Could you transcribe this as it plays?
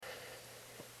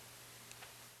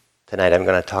Tonight I'm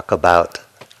going to talk about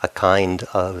a kind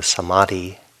of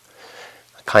samadhi,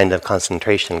 a kind of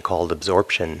concentration called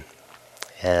absorption.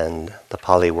 And the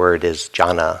Pali word is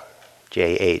jhana,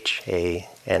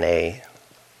 Jhana.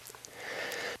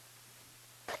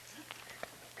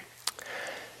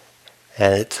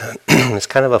 And it's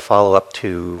kind of a follow-up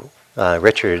to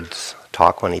Richard's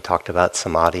talk when he talked about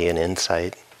samadhi and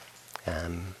insight.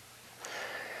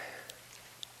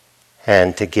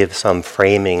 And to give some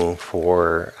framing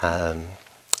for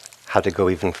how to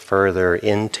go even further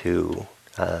into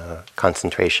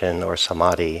concentration or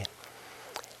samadhi,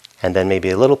 and then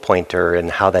maybe a little pointer in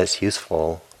how that's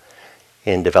useful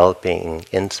in developing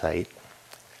insight,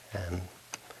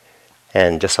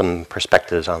 and just some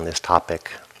perspectives on this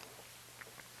topic.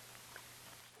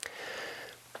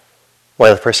 One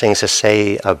of the first things to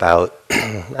say about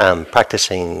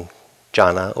practicing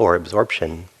jhana or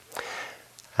absorption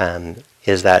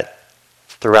is that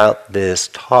throughout this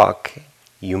talk,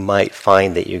 you might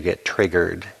find that you get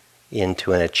triggered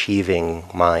into an achieving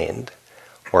mind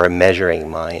or a measuring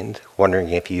mind, wondering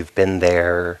if you've been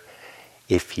there,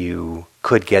 if you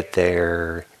could get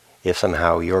there, if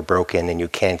somehow you're broken and you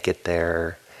can't get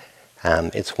there.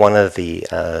 It's one of the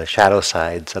shadow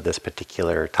sides of this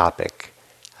particular topic,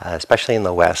 especially in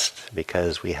the West,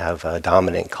 because we have a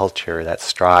dominant culture that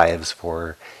strives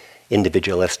for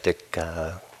individualistic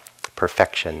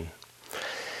perfection.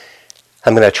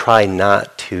 I'm going to try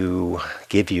not to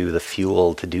give you the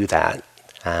fuel to do that,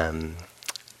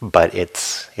 but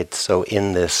it's so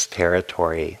in this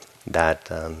territory that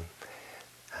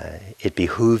it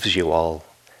behooves you all,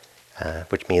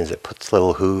 which means it puts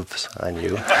little hooves on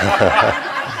you.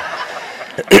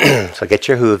 So get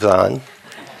your hooves on,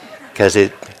 because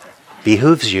it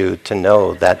behooves you to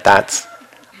know that that's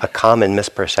a common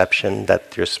misperception,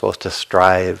 that you're supposed to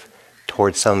strive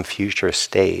towards some future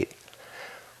state,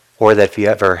 or that if you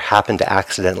ever happen to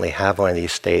accidentally have one of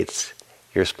these states,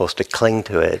 you're supposed to cling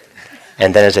to it,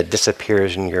 and then as it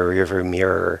disappears in your rearview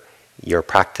mirror, your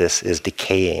practice is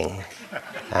decaying.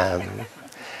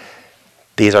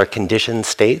 These are conditioned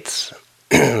states.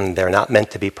 They're not meant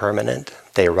to be permanent.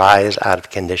 They arise out of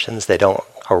conditions. They don't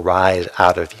arise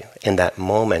out of you in that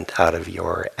moment out of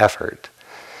your effort,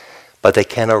 but they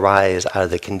can arise out of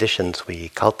the conditions we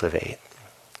cultivate.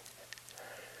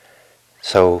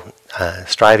 So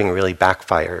striving really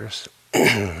backfires,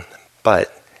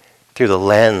 but through the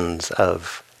lens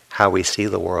of how we see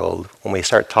the world, when we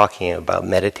start talking about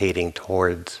meditating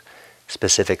towards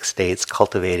specific states,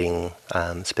 cultivating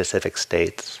specific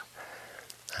states,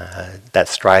 that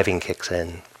striving kicks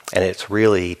in, and it's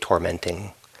really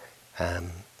tormenting.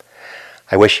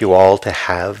 I wish you all to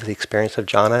have the experience of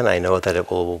jhana, and I know that it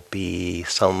will be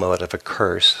somewhat of a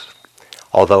curse,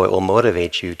 although it will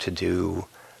motivate you to do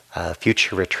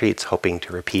future retreats hoping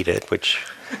to repeat it, which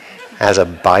as a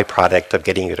byproduct of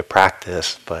getting you to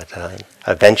practice, but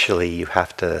eventually you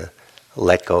have to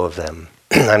let go of them.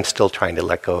 I'm still trying to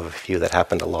let go of a few that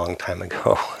happened a long time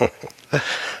ago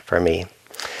for me.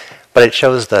 But it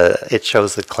shows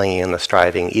the clinging and the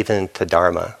striving even to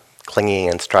Dharma, clinging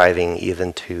and striving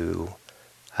even to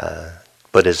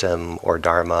Buddhism or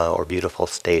Dharma or beautiful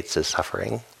states is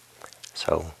suffering.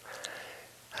 So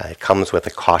it comes with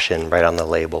a caution right on the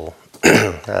label,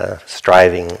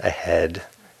 striving ahead,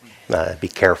 be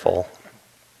careful.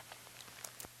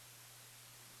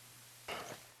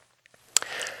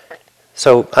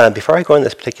 So before I go on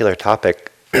this particular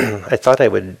topic, I thought I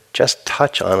would just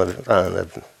touch on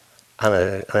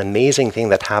an amazing thing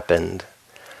that happened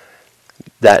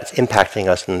that's impacting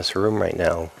us in this room right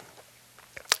now.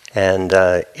 And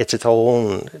it's its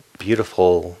own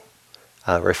beautiful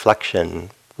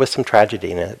reflection with some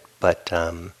tragedy in it. But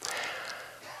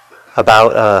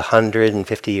about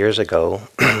 150 years ago,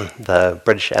 the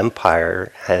British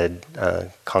Empire had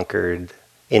conquered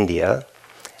India,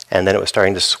 and then it was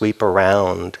starting to sweep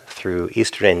around through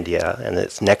Eastern India, and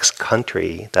its next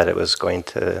country that it was going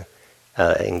to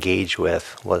engage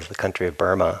with was the country of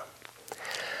Burma.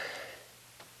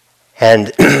 And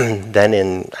then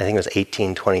in, I think it was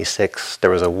 1826, there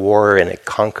was a war and it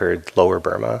conquered Lower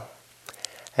Burma.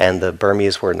 And the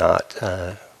Burmese were not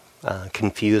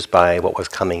confused by what was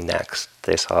coming next.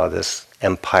 They saw this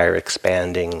empire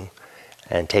expanding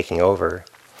and taking over.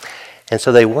 And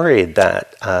so they worried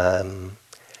that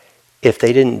if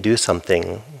they didn't do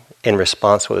something in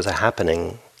response to what was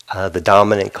happening, the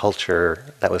dominant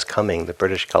culture that was coming, the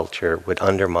British culture, would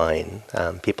undermine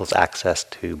people's access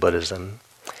to Buddhism.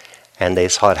 And they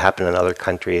saw it happen in other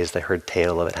countries. They heard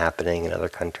tale of it happening in other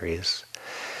countries.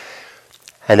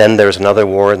 And then there was another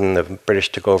war, and the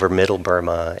British took over Middle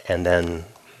Burma, and then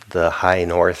the high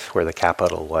north, where the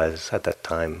capital was at that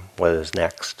time, was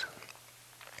next.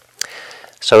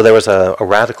 So there was a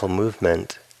radical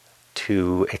movement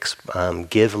to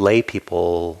give lay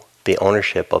people the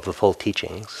ownership of the full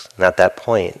teachings. And at that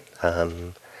point,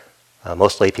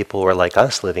 most lay people were like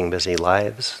us, living busy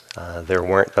lives. There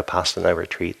weren't vipassana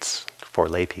retreats for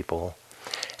lay people.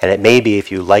 And it may be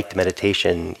if you liked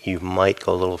meditation, you might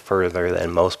go a little further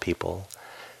than most people.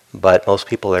 But most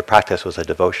people, their practice was a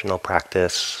devotional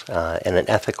practice and an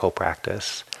ethical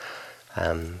practice.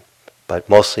 But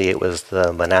mostly it was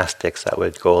the monastics that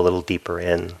would go a little deeper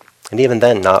in. And even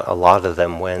then, not a lot of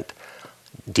them went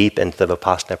deep into the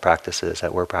vipassana practices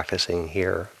that we're practicing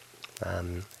here.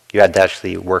 You had to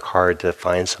actually work hard to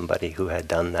find somebody who had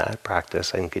done that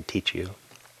practice and could teach you.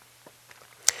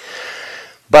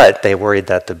 But they worried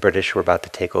that the British were about to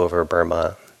take over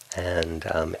Burma, and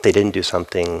if they didn't do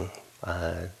something,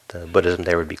 the Buddhism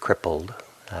there would be crippled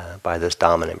by this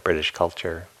dominant British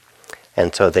culture.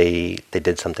 And so they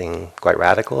did something quite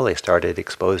radical. They started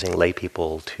exposing lay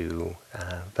people to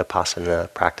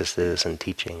vipassana practices and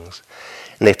teachings.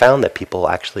 And they found that people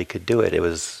actually could do it. It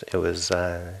was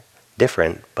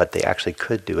different, but they actually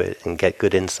could do it and get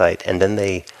good insight. And then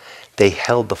they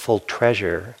held the full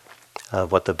treasure of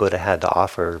what the Buddha had to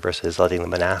offer versus letting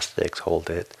the monastics hold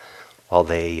it while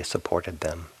they supported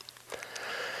them.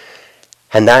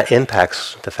 And that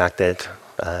impacts the fact that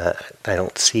I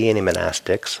don't see any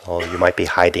monastics. Well, you might be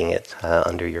hiding it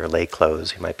under your lay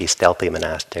clothes. You might be stealthy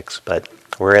monastics, but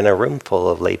we're in a room full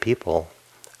of lay people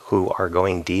who are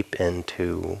going deep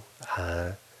into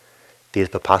these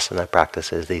vipassana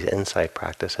practices, these insight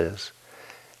practices.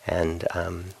 And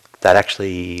that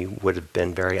actually would have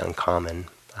been very uncommon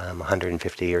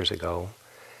 150 years ago,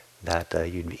 that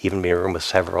you'd even be in a room with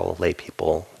several lay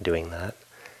people doing that,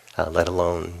 let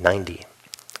alone 90.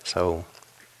 So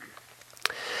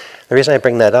the reason I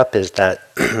bring that up is that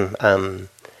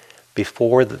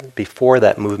before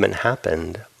that movement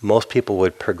happened, most people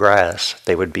would progress.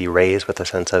 They would be raised with a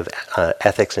sense of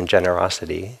ethics and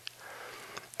generosity.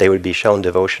 They would be shown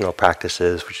devotional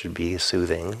practices, which would be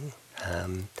soothing.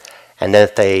 And then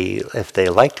if they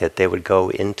liked it, they would go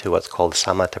into what's called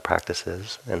Samatha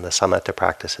practices. And the Samatha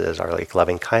practices are like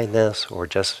loving kindness or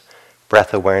just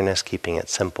breath awareness, keeping it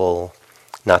simple,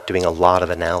 not doing a lot of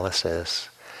analysis,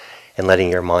 and letting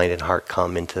your mind and heart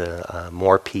come into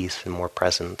more peace and more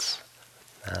presence.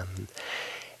 And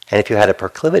if you had a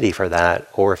proclivity for that,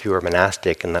 or if you were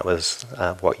monastic and that was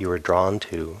what you were drawn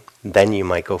to, then you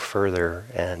might go further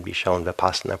and be shown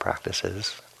vipassana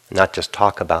practices. Not just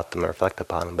talk about them or reflect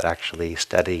upon them, but actually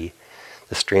study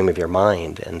the stream of your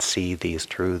mind and see these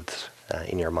truths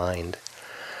in your mind.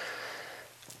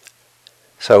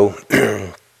 So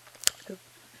the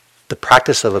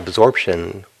practice of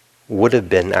absorption would have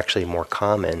been actually more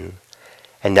common.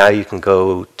 And now you can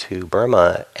go to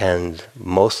Burma, and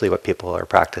mostly what people are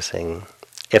practicing,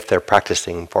 if they're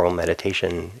practicing formal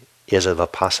meditation, is a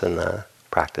vipassana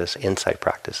practice, insight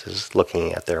practices,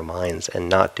 looking at their minds and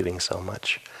not doing so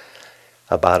much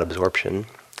about absorption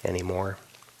anymore.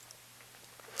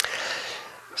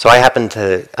 So I happened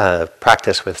to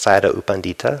practice with Sayadaw U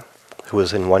Pandita, who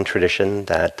was in one tradition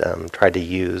that tried to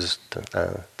use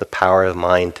the power of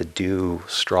mind to do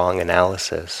strong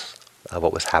analysis of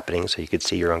what was happening so you could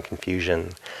see your own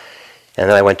confusion. And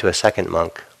then I went to a second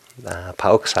monk,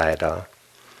 Pauk Sayadaw,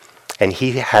 and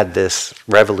he had this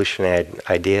revolutionary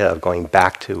idea of going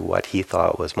back to what he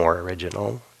thought was more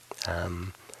original,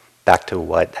 back to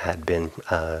what had been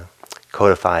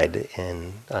codified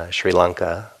in Sri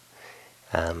Lanka.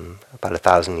 About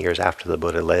 1,000 years after the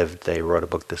Buddha lived, they wrote a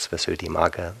book, the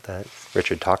Visuddhimagga, that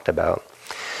Richard talked about.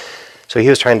 So he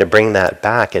was trying to bring that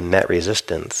back and met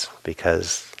resistance,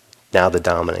 because now the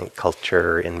dominant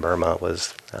culture in Burma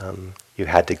was you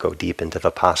had to go deep into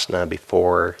vipassana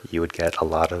before you would get a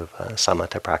lot of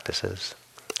samatha practices.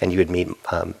 And you would meet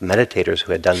meditators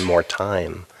who had done more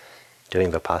time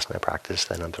doing vipassana practice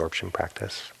than absorption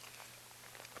practice.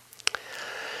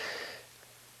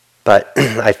 But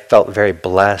I felt very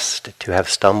blessed to have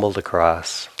stumbled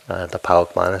across the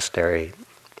Pauk Monastery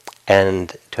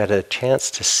and to have a chance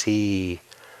to see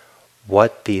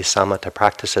what these samatha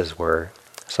practices were.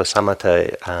 So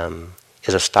samatha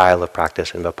is a style of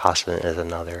practice and vipassana is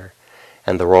another.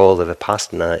 And the role of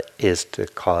vipassana is to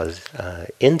cause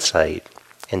insight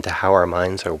into how our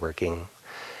minds are working.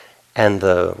 And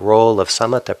the role of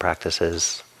samatha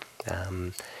practices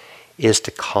is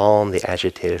to calm the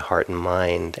agitated heart and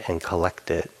mind and collect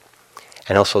it,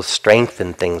 and also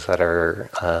strengthen things that are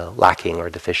lacking or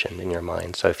deficient in your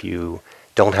mind. So if you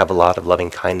don't have a lot of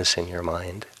loving kindness in your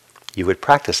mind, you would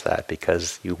practice that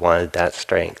because you wanted that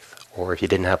strength. Or if you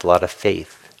didn't have a lot of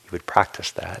faith, you would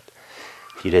practice that.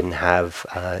 If you didn't have,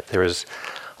 there was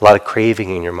a lot of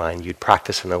craving in your mind, you'd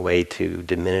practice in a way to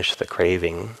diminish the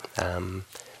craving.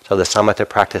 So the Samatha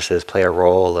practices play a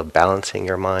role of balancing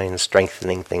your mind,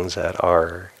 strengthening things that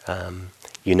are,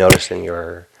 you notice in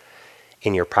your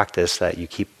practice that you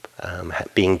keep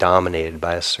being dominated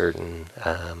by a certain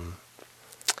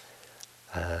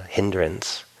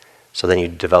hindrance. So then you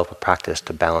develop a practice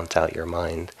to balance out your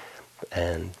mind,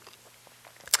 and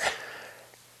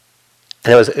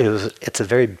it's a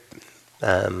very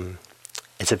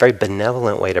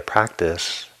benevolent way to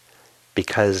practice,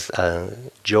 because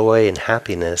joy and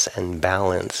happiness and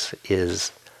balance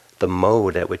is the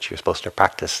mode at which you're supposed to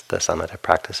practice the samatha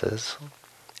practices.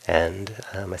 And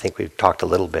I think we've talked a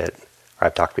little bit, or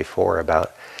I've talked before,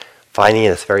 about finding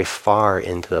this very far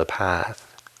into the path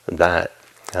that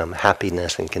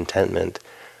happiness and contentment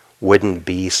wouldn't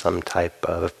be some type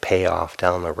of payoff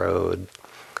down the road,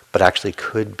 but actually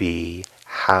could be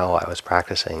how I was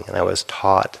practicing. And I was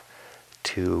taught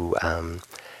to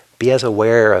be as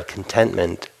aware of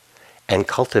contentment and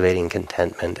cultivating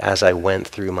contentment as I went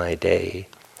through my day,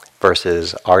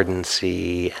 versus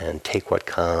ardency and take what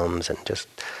comes and just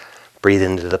breathe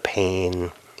into the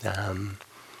pain.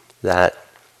 That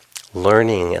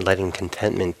learning and letting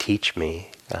contentment teach me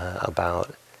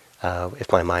about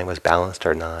if my mind was balanced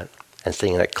or not, and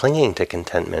seeing that clinging to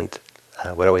contentment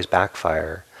would always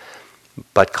backfire,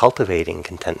 but cultivating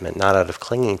contentment, not out of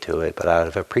clinging to it, but out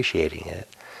of appreciating it,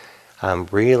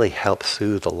 really helped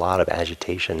soothe a lot of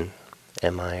agitation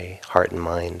in my heart and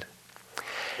mind.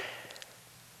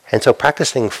 And so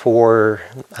practicing for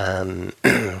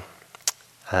the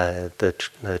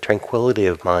tranquility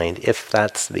of mind, if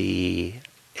that's the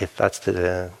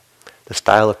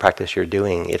style of practice you're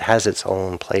doing, it has its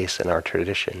own place in our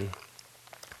tradition.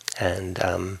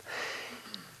 And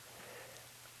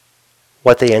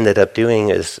what they ended up doing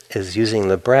is using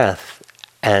the breath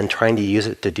and trying to use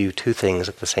it to do two things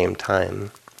at the same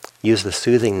time. Use the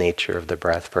soothing nature of the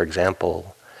breath, for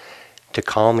example, to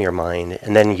calm your mind,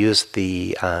 and then use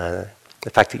the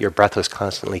fact that your breath was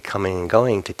constantly coming and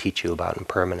going to teach you about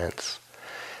impermanence.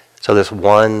 So this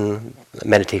one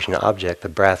meditation object, the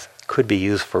breath, could be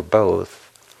used for both,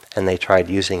 and they tried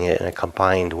using it in a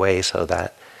combined way so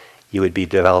that you would be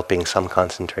developing some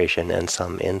concentration and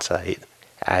some insight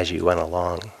as you went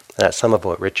along. And that's some of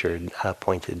what Richard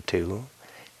pointed to.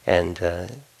 And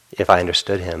if I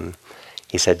understood him,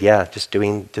 he said, yeah, just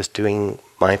doing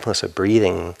mindfulness of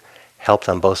breathing helped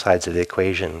on both sides of the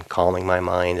equation, calming my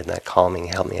mind, and that calming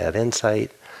helped me have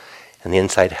insight. And the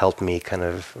insight helped me kind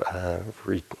of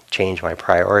change my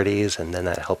priorities, and then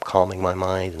that helped calming my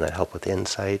mind, and that helped with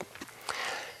insight.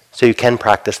 So you can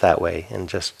practice that way, in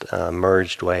just a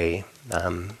merged way.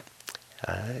 But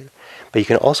you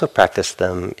can also practice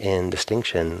them in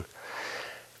distinction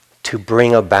to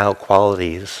bring about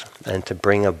qualities and to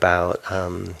bring about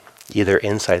either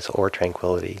insights or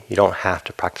tranquility. You don't have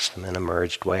to practice them in a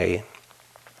merged way.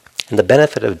 And the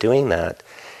benefit of doing that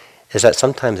is that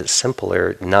sometimes it's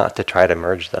simpler not to try to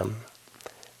merge them.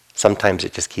 Sometimes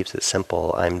it just keeps it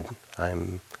simple.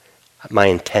 My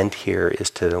intent here is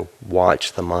to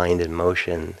watch the mind in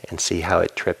motion and see how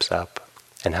it trips up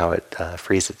and how it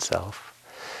frees itself.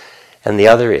 And the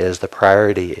other is, the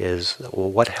priority is,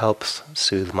 well, what helps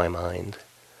soothe my mind?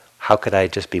 How could I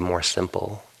just be more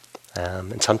simple?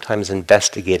 And sometimes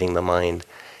investigating the mind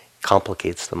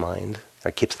complicates the mind, or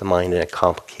keeps the mind in a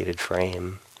complicated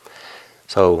frame.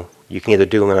 So you can either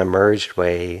do them in a merged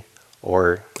way,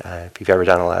 or if you've ever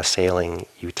done a lot of sailing,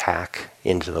 you tack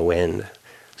into the wind.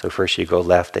 So first you go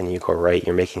left, then you go right.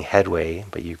 You're making headway,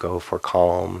 but you go for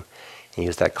calm, and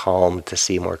use that calm to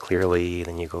see more clearly,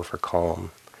 then you go for calm.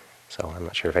 So I'm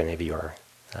not sure if any of you are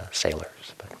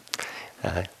sailors,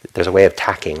 but there's a way of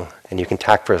tacking, and you can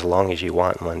tack for as long as you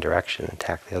want in one direction and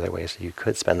tack the other way. So you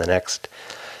could spend the next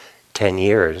 10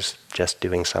 years just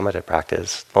doing samatha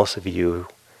practice. Most of you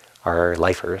are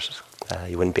lifers.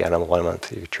 You wouldn't be on a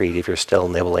 1-month retreat if you're still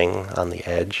nibbling on the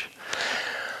edge.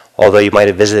 Although you might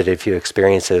have visited a few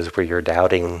experiences where you're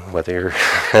doubting whether you're,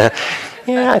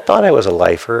 yeah, I thought I was a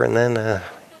lifer, and then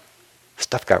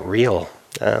stuff got real.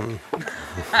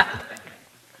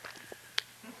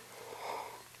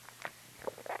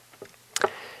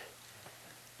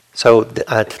 So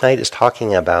tonight is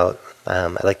talking about,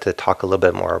 I'd like to talk a little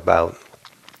bit more about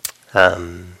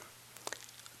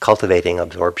cultivating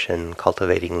absorption,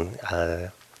 cultivating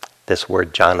this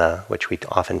word jhana, which we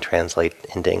often translate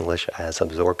into English as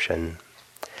absorption.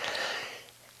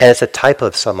 And it's a type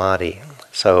of samadhi.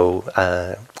 So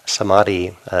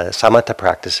samatha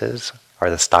practices are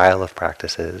the style of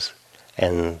practices,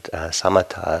 and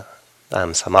samatha,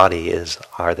 samadhi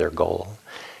are their goal.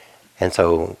 And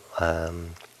so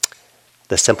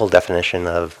the simple definition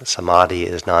of samadhi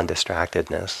is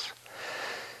non-distractedness.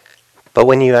 But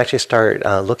when you actually start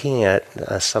looking at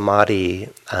samadhi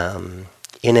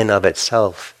in and of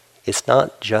itself, it's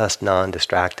not just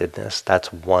non-distractedness.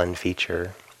 That's one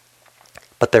feature.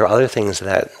 But there are other things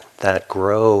that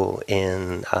grow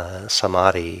in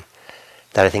samadhi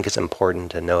that I think is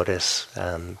important to notice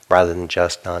rather than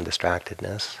just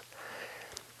non-distractedness.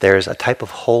 There's a type of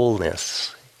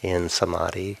wholeness in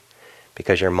samadhi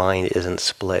because your mind isn't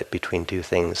split between two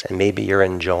things, and maybe you're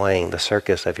enjoying the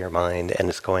circus of your mind and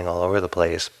it's going all over the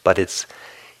place, but it's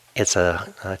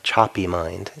a choppy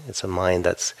mind. It's a mind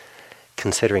that's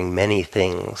considering many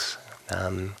things.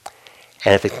 And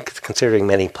if it's considering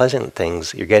many pleasant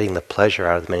things, you're getting the pleasure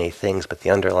out of many things, but the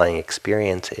underlying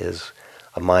experience is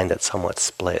a mind that's somewhat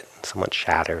split, somewhat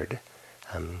shattered.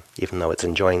 Even though it's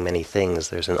enjoying many things,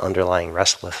 there's an underlying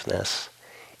restlessness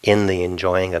in the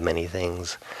enjoying of many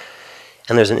things.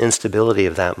 And there's an instability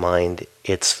of that mind.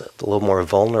 It's a little more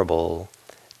vulnerable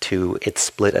to its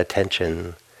split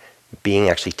attention being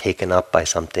actually taken up by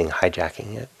something,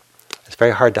 hijacking it. It's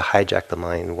very hard to hijack the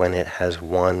mind when it has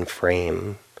one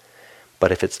frame.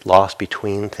 But if it's lost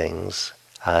between things,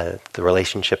 the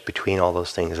relationship between all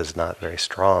those things is not very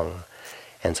strong.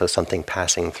 And so something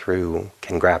passing through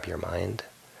can grab your mind.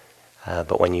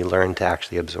 But when you learn to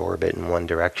actually absorb it in one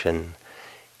direction,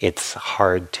 it's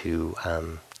hard to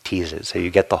tease it. So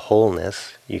you get the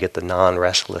wholeness, you get the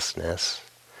non-restlessness.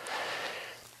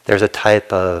 There's a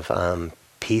type of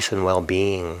peace and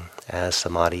well-being as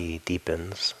samadhi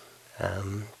deepens.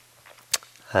 And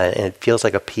it feels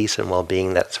like a peace and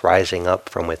well-being that's rising up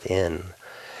from within.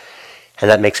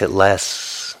 And that makes it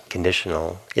less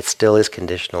conditional. It still is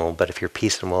conditional, but if your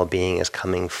peace and well-being is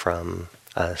coming from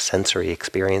sensory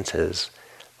experiences,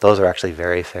 those are actually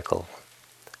very fickle.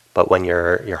 But when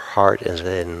your heart is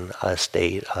in a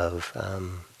state of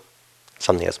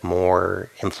something that's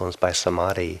more influenced by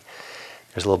samadhi,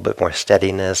 there's a little bit more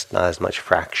steadiness, not as much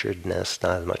fracturedness,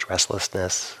 not as much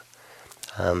restlessness.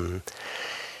 And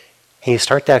you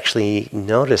start to actually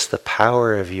notice the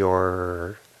power of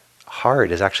your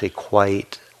heart is actually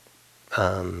quite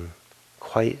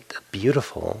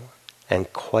beautiful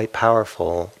and quite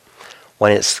powerful.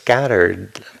 When it's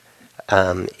scattered,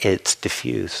 it's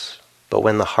diffuse. But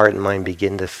when the heart and mind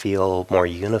begin to feel more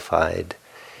unified,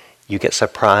 you get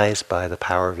surprised by the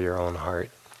power of your own heart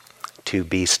to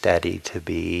be steady, to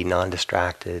be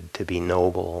non-distracted, to be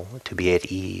noble, to be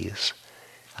at ease.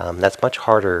 That's much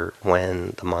harder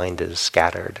when the mind is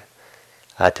scattered,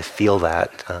 to feel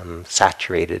that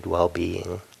saturated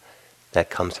well-being that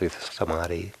comes through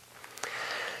samadhi.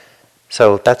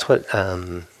 So that's what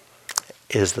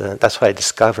that's what I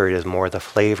discovered is more the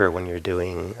flavor when you're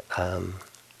doing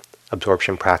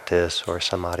absorption practice or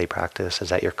samadhi practice, is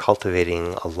that you're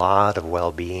cultivating a lot of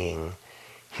well-being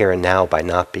here and now by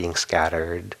not being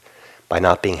scattered, by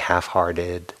not being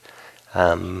half-hearted,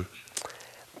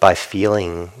 by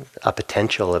feeling a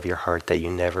potential of your heart that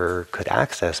you never could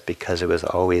access because it was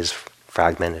always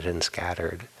fragmented and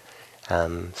scattered.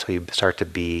 So you start to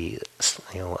be,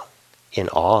 in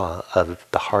awe of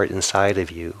the heart inside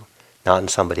of you, not in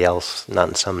somebody else, not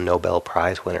in some Nobel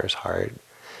Prize winner's heart,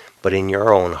 but in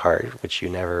your own heart, which you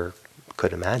never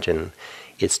could imagine.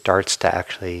 It starts to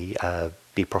actually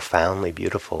be profoundly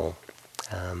beautiful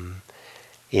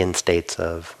in states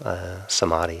of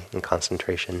samadhi and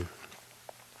concentration.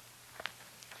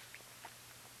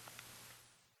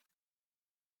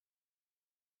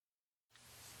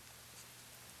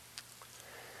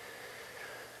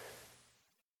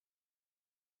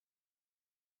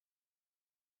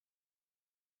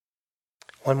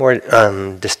 One more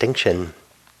distinction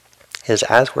is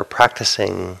as we're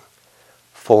practicing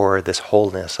for this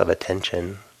wholeness of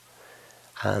attention,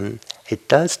 it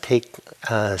does take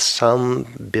some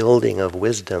building of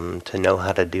wisdom to know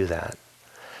how to do that.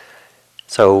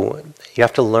 So you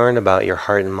have to learn about your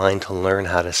heart and mind to learn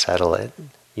how to settle it.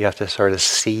 You have to sort of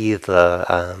see through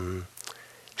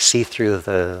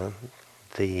the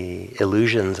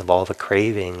illusions of all the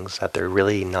cravings, that they're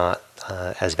really not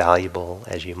as valuable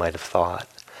as you might have thought.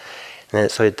 And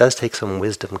so it does take some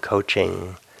wisdom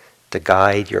coaching to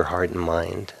guide your heart and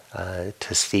mind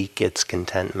to seek its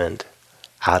contentment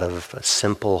out of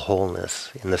simple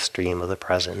wholeness in the stream of the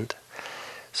present.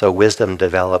 So wisdom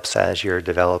develops as you're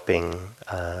developing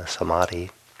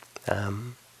samadhi.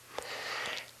 And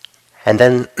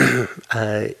then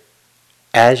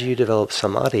as you develop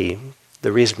samadhi,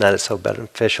 the reason that it's so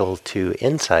beneficial to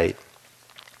insight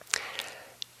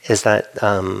is that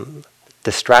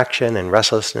distraction and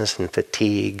restlessness and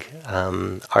fatigue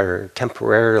are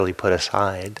temporarily put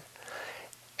aside.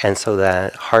 And so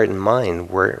that heart and mind,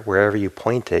 wherever you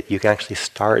point it, you can actually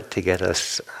start to get a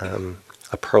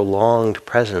prolonged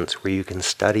presence where you can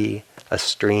study a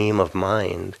stream of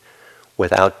mind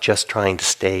without just trying to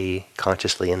stay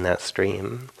consciously in that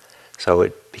stream. So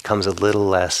it becomes a little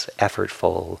less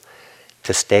effortful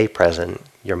to stay present.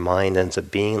 Your mind ends up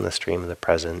being in the stream of the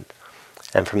present.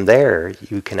 And from there,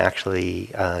 you can actually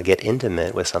get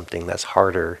intimate with something that's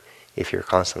harder if you're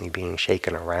constantly being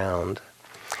shaken around.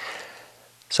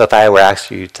 So if I were to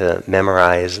ask you to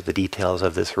memorize the details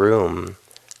of this room,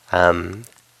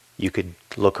 you could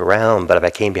look around, but if I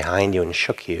came behind you and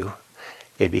shook you,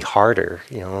 it'd be harder.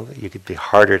 You could be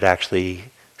harder to actually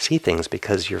see things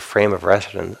because your frame of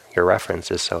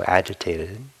reference is so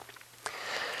agitated.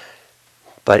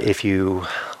 But if you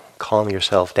calm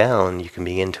yourself down, you can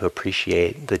begin to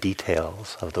appreciate the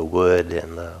details of the wood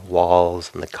and the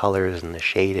walls and the colors and the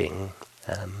shading.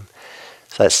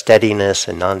 So that steadiness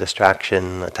and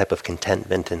non-distraction, a type of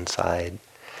contentment inside.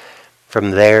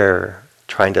 From there,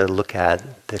 trying to look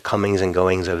at the comings and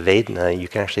goings of Vedana, you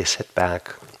can actually sit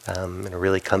back in a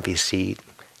really comfy seat,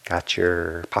 got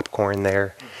your popcorn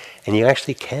there, and you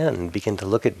actually can begin to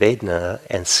look at Vedana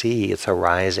and see its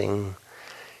arising,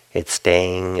 its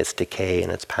staying, its decay,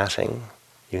 and its passing.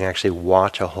 You can actually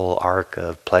watch a whole arc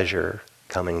of pleasure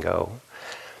come and go.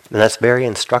 And that's very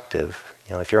instructive.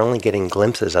 If you're only getting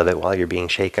glimpses of it while you're being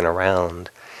shaken around,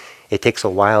 it takes a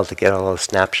while to get all those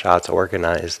snapshots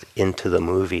organized into the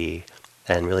movie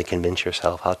and really convince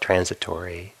yourself how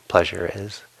transitory pleasure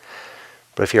is.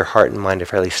 But if your heart and mind are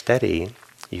fairly steady,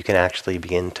 you can actually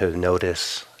begin to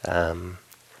notice a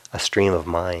stream of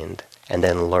mind and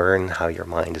then learn how your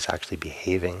mind is actually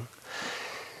behaving.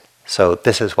 So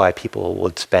this is why people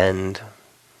would spend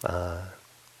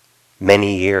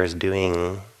many years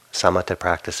doing samatha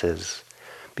practices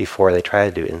before they try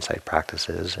to do insight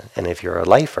practices. And if you're a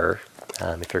lifer,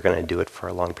 if you're going to do it for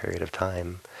a long period of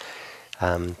time,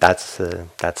 that's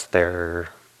their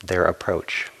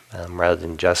approach. Rather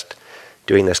than just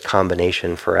doing this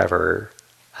combination forever,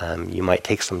 you might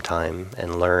take some time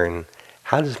and learn,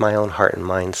 how does my own heart and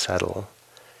mind settle?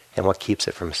 And what keeps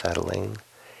it from settling?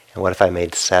 And what if I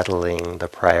made settling the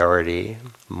priority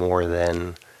more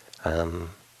than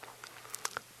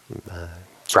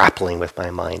grappling with my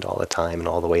mind all the time and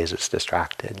all the ways it's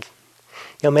distracted?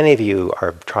 Many of you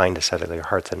are trying to settle your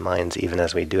hearts and minds even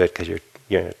as we do it, because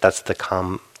that's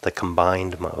the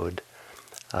combined mode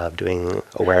of doing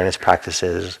awareness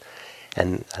practices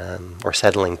and or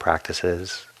settling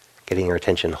practices, getting your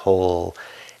attention whole.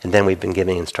 And then we've been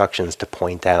giving instructions to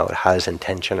point out, how does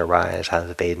intention arise? How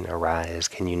does Vedana arise?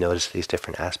 Can you notice these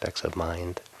different aspects of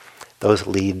mind? Those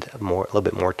lead a little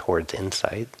bit more towards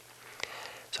insight.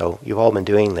 So you've all been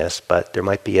doing this, but there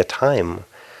might be a time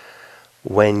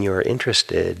when you're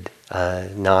interested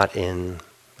not in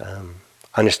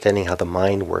understanding how the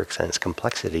mind works and its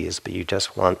complexities, but you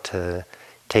just want to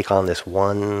take on this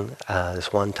one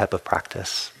type of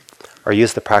practice, or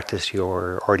use the practice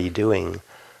you're already doing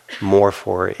more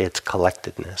for its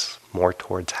collectedness, more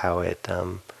towards how it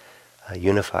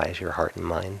unifies your heart and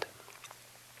mind.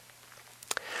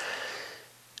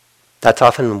 That's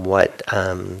often what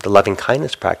the loving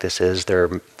kindness practice is.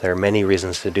 There are many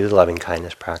reasons to do the loving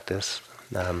kindness practice.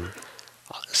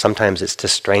 Sometimes it's to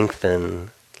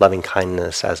strengthen loving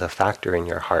kindness as a factor in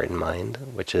your heart and mind,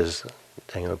 which is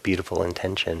a beautiful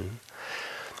intention.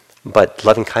 But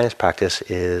loving kindness practice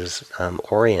is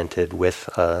oriented with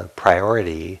a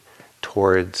priority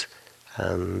towards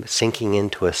sinking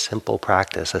into a simple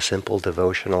practice, a simple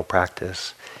devotional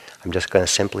practice. I'm just going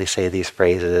to simply say these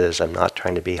phrases. I'm not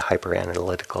trying to be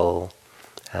hyper-analytical.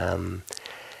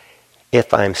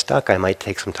 If I'm stuck, I might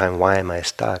take some time. Why am I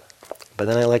stuck? But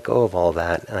then I let go of all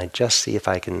that, and I just see if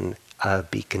I can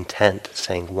be content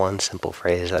saying one simple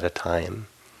phrase at a time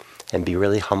and be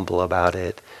really humble about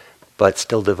it, but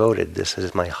still devoted. This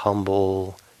is my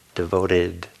humble,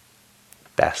 devoted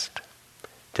best.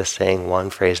 Just saying one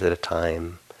phrase at a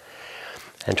time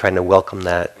and trying to welcome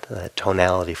that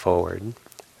tonality forward.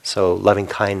 So loving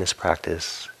kindness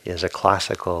practice is a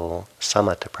classical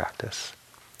samatha practice.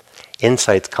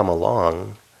 Insights come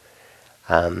along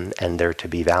and they're to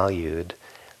be valued,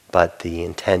 but the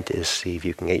intent is see if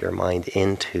you can get your mind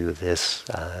into this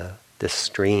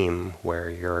stream where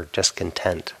you're just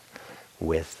content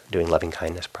with doing loving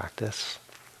kindness practice.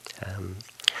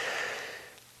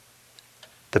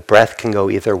 The breath can go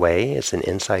either way. It's an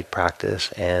insight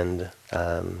practice and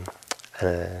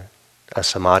a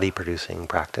samadhi-producing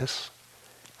practice.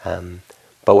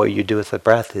 But what you do with the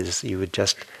breath is you would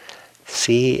just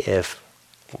see if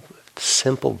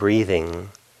simple breathing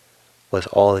was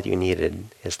all that you needed.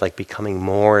 It's like becoming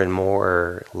more and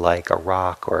more like a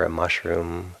rock or a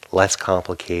mushroom, less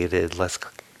complicated, less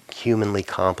humanly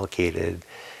complicated,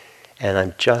 and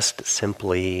I'm just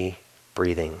simply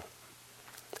breathing.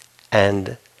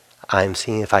 And I'm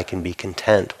seeing if I can be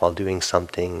content while doing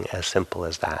something as simple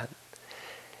as that.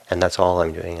 And that's all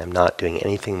I'm doing. I'm not doing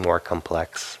anything more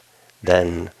complex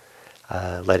than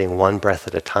letting one breath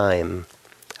at a time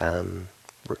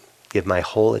give my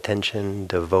whole attention,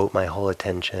 devote my whole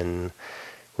attention,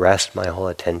 rest my whole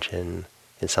attention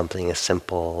in something as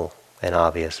simple and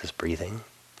obvious as breathing.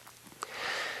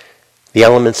 The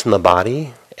elements in the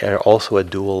body are also a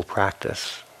dual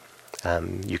practice.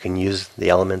 You can use the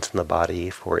elements in the body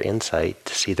for insight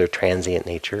to see their transient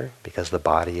nature, because the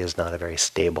body is not a very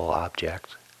stable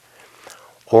object.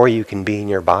 Or you can be in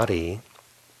your body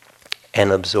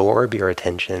and absorb your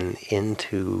attention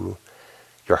into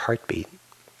your heartbeat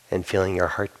and feeling your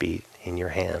heartbeat in your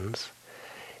hands.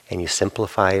 And you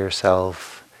simplify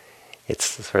yourself. It's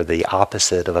sort of the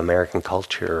opposite of American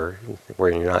culture,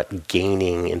 where you're not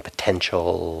gaining in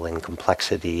potential and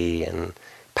complexity and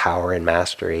power and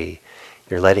mastery.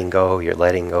 You're letting go, you're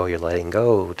letting go, you're letting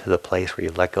go to the place where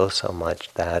you let go so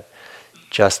much that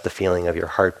just the feeling of your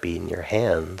heartbeat in your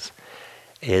hands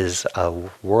is a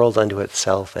world unto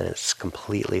itself, and it's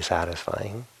completely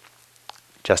satisfying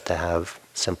just to have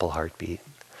simple heartbeat.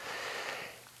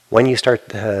 When you start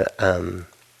to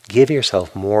give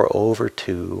yourself more over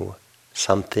to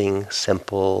something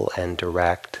simple and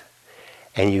direct,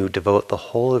 and you devote the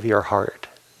whole of your heart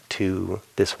to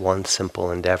this one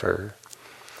simple endeavor,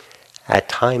 at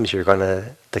times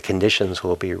the conditions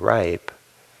will be ripe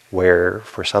where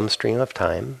for some stream of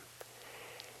time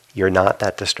you're not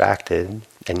that distracted,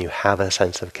 and you have a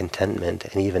sense of contentment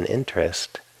and even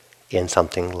interest in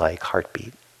something like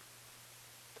heartbeat,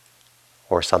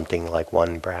 or something like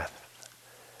one breath,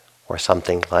 or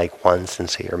something like one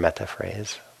sincere metta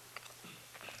phrase.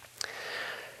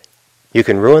 You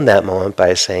can ruin that moment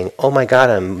by saying, oh my God,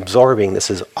 I'm absorbing,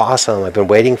 this is awesome, I've been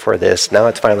waiting for this, now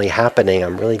it's finally happening,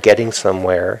 I'm really getting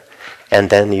somewhere. And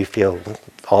then you feel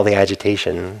all the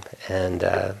agitation, and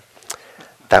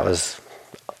that was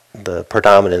the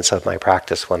predominance of my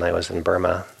practice when I was in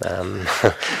Burma,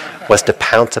 was to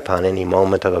pounce upon any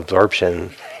moment of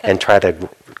absorption and try to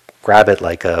grab it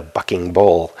like a bucking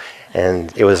bull.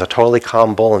 And it was a totally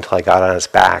calm bull until I got on its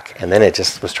back, and then it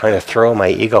just was trying to throw my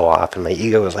ego off, and my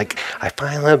ego was like,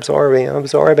 I'm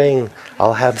absorbing,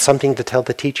 I'll have something to tell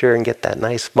the teacher and get that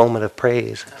nice moment of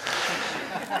praise.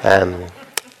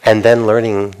 And then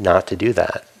learning not to do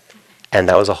that. And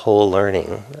that was a whole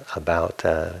learning about,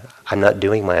 I'm not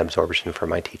doing my absorption for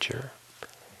my teacher.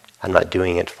 I'm not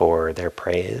doing it for their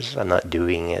praise. I'm not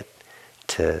doing it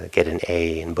to get an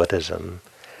A in Buddhism.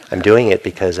 I'm doing it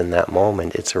because in that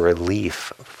moment it's a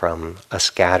relief from a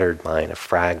scattered mind, a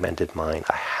fragmented mind,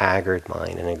 a haggard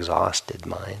mind, an exhausted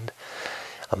mind.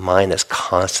 A mind that's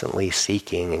constantly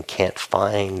seeking and can't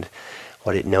find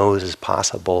what it knows is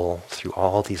possible through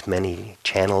all these many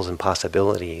channels and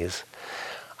possibilities.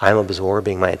 I'm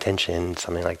absorbing my attention in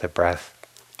something like the breath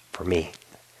for me,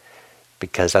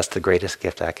 because that's the greatest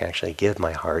gift I can actually give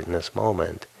my heart in this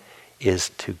moment, is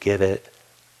to give it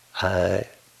a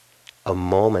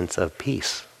moment of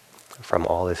peace from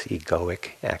all this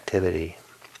egoic activity.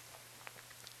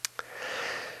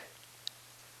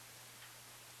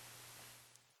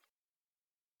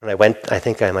 When I went, I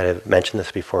think I might have mentioned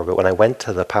this before, but when I went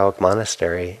to the Pauk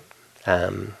monastery,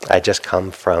 I'd just come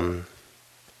from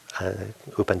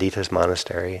U Pandita's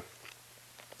monastery.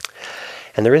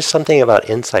 And there is something about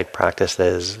insight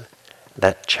practices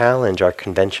that challenge our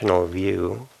conventional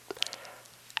view.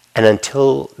 And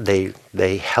until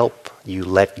they help you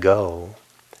let go,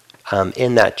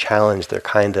 in that challenge, they're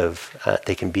kind of,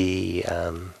 they can be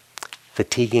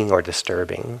fatiguing or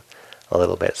disturbing a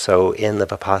little bit. So in the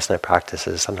vipassana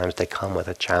practices, sometimes they come with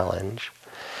a challenge,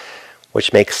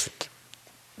 which makes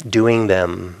doing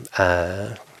them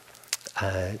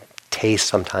taste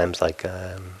sometimes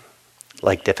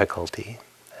like difficulty.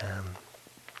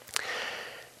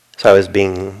 So I was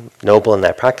being noble in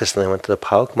that practice, and then I went to the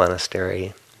Pauk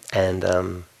monastery,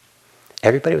 and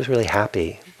everybody was really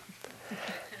happy.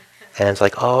 And it's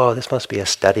like, oh, this must be a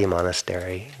study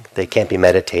monastery. They can't be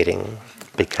meditating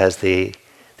because they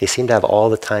seem to have all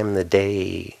the time in the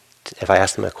day. If I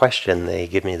ask them a question, they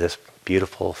give me this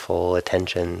beautiful, full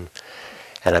attention.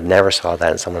 And I've never saw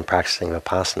that in someone practicing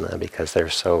vipassana, because they're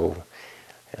so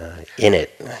in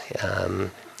it,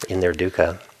 in their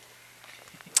dukkha.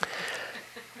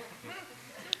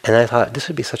 And I thought, this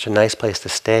would be such a nice place to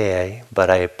stay, but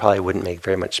I probably wouldn't make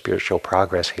very much spiritual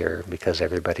progress here because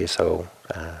everybody's so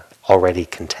already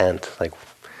content. Like,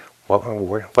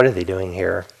 what are they doing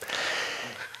here?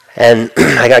 And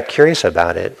I got curious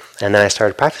about it, and then I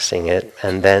started practicing it,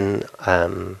 and then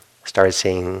started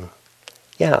seeing,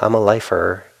 yeah, I'm a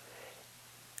lifer.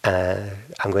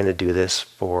 I'm going to do this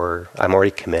I'm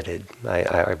already committed.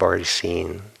 I've already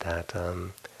seen that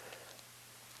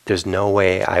there's no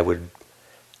way I would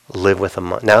live with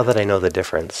now that I know the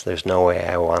difference, there's no way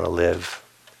I want to live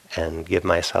and give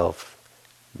myself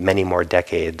many more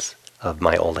decades of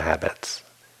my old habits.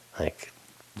 Like,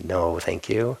 no, thank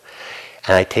you.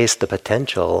 And I taste the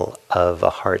potential of a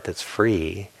heart that's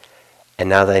free. And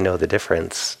now that I know the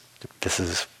difference, this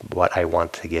is what I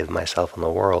want to give myself in the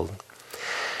world.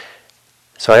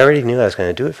 So I already knew I was going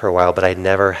to do it for a while, but I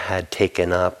never had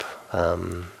taken up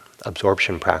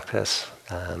absorption practice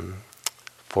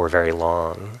for very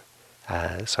long.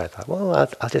 So I thought, well,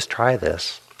 I'll just try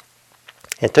this.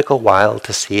 It took a while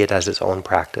to see it as its own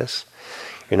practice.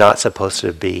 You're not supposed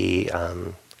to be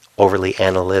overly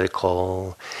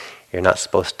analytical. You're not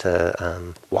supposed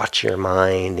to watch your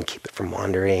mind and keep it from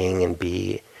wandering and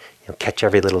catch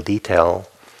every little detail.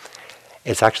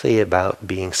 It's actually about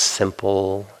being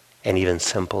simple and even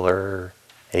simpler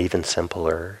and even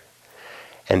simpler,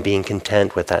 and being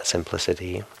content with that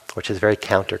simplicity, which is very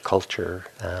counterculture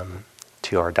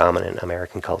to our dominant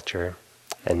American culture,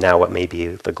 and now what may be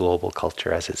the global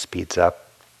culture as it speeds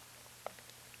up.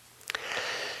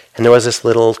 And there was this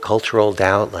little cultural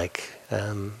doubt, like,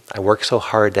 I worked so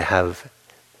hard to have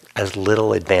as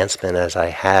little advancement as I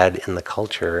had in the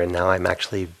culture, and now I'm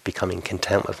actually becoming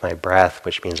content with my breath,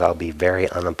 which means I'll be very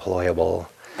unemployable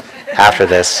after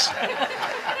this.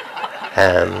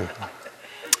 And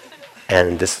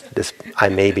this I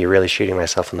may be really shooting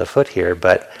myself in the foot here,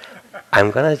 but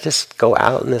I'm going to just go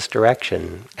out in this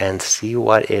direction and see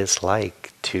what it's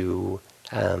like to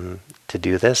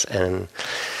do this, and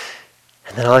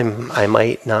then I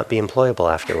might not be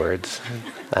employable afterwards.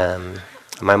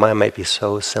 My mind might be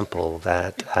so simple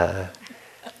that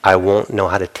I won't know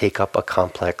how to take up a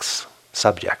complex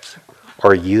subject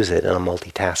or use it in a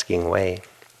multitasking way.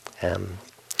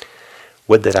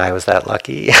 Would that I was that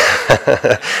lucky.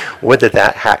 Would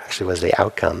that actually was the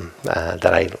outcome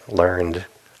that I learned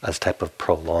as type of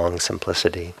prolonged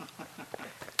simplicity.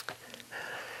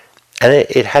 And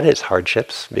it had its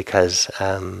hardships because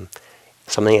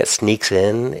something that sneaks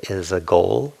in is a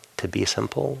goal to be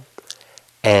simple.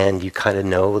 And you kind of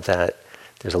know that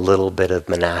there's a little bit of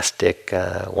monastic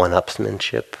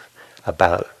one-upsmanship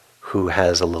about who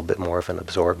has a little bit more of an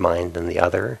absorbed mind than the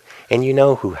other. And you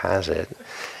know who has it.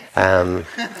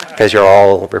 Because you're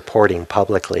all reporting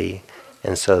publicly.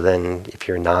 And so then if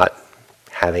you're not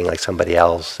having like somebody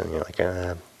else and you're like,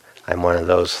 I'm one of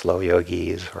those slow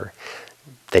yogis, or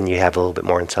then you have a little bit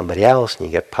more in somebody else and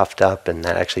you get puffed up, and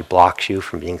that actually blocks you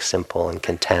from being simple and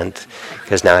content,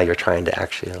 because now you're trying to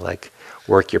actually like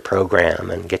work your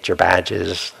program and get your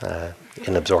badges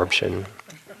in absorption.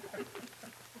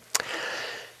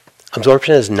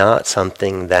 Absorption is not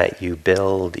something that you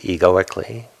build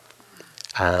egoically.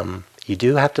 You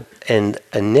do have to, and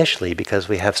initially, because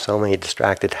we have so many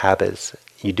distracted habits,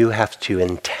 you do have to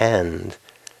intend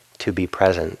to be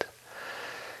present.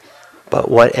 But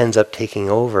what ends up taking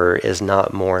over is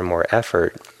not more and more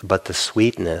effort, but the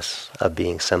sweetness of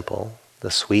being simple,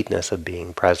 the sweetness of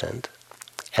being present.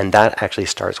 And that actually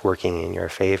starts working in your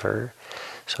favor.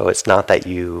 So it's not that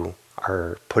you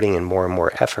are putting in more and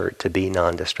more effort to be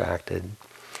non-distracted.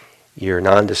 You're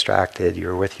non-distracted,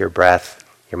 you're with your breath,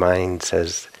 your mind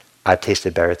says, I've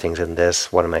tasted better things than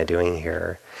this, what am I doing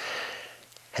here?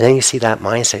 And then you see that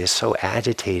mindset is so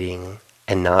agitating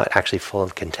and not actually full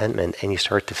of contentment, and you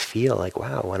start to feel like,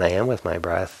 wow, when I am with my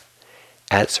breath,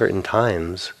 at certain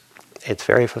times, it's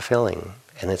very fulfilling,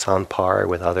 and it's on par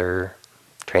with other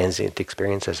transient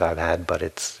experiences I've had, but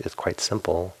it's quite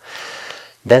simple.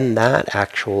 Then that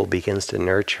actual begins to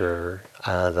nurture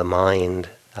the mind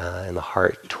and the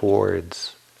heart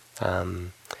towards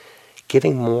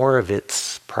giving more of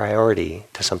its priority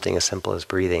to something as simple as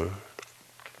breathing.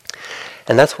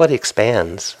 And that's what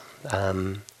expands.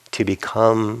 To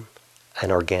become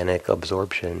an organic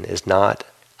absorption is not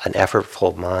an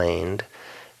effortful mind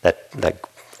that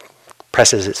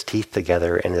presses its teeth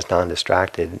together and is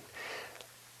non-distracted.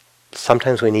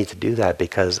 Sometimes we need to do that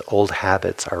because old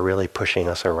habits are really pushing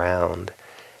us around.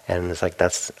 And it's like,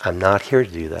 I'm not here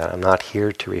to do that. I'm not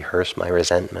here to rehearse my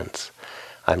resentments.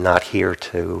 I'm not here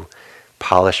to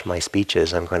polish my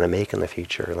speeches I'm going to make in the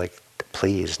future. Like,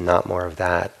 please, not more of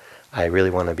that. I really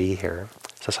want to be here.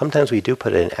 So sometimes we do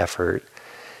put in effort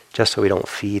just so we don't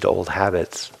feed old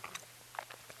habits.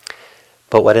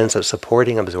 But what ends up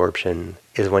supporting absorption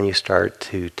is when you start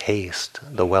to taste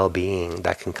the well-being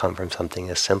that can come from something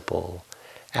as simple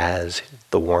as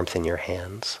the warmth in your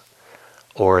hands,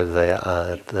 or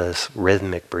the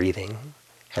rhythmic breathing,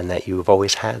 and that you've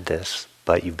always had this,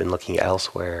 but you've been looking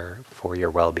elsewhere for your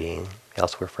well-being,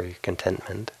 elsewhere for your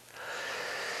contentment.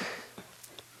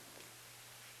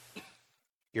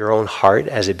 Your own heart,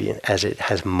 as it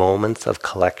has moments of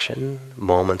collection,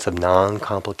 moments of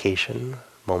non-complication,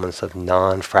 moments of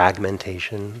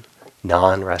non-fragmentation,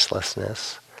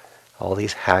 non-restlessness, all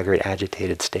these haggard,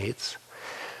 agitated states,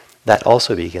 that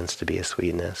also begins to be a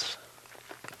sweetness.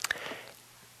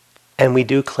 And we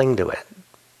do cling to it.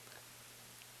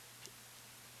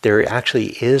 There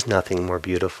actually is nothing more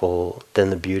beautiful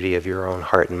than the beauty of your own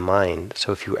heart and mind.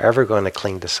 So if you're ever going to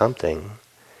cling to something,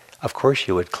 of course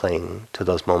you would cling to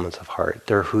those moments of heart.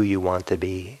 They're who you want to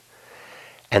be.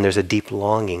 And there's a deep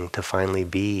longing to finally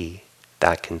be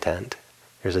that content.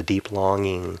 There's a deep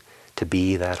longing to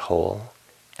be that whole.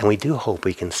 And we do hope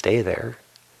we can stay there.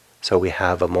 So we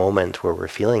have a moment where we're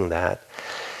feeling that,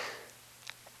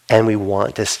 and we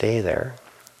want to stay there.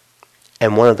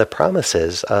 And one of the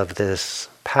promises of this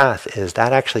path is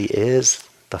that actually is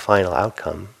the final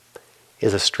outcome,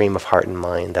 is a stream of heart and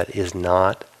mind that is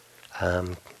not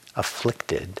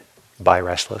afflicted by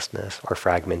restlessness or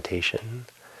fragmentation.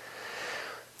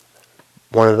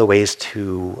 One of the ways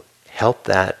to help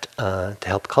that, to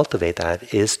help cultivate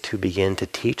that, is to begin to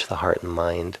teach the heart and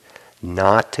mind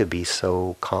not to be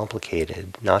so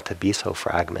complicated, not to be so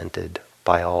fragmented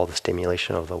by all the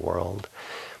stimulation of the world,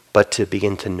 but to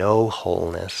begin to know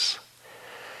wholeness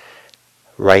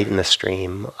right in the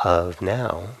stream of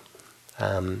now.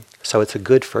 So it's a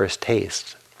good first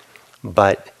taste,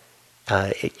 but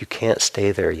you can't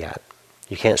stay there yet.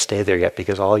 You can't stay there yet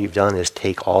because all you've done is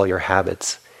take all your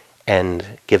habits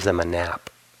and give them a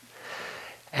nap.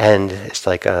 And it's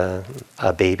like a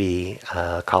baby,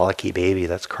 a colicky baby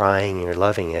that's crying and you're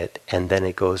loving it, and then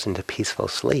it goes into peaceful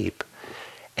sleep.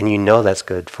 And you know that's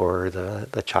good for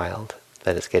the child,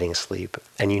 that it's getting sleep.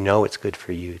 And you know it's good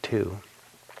for you too.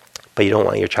 But you don't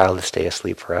want your child to stay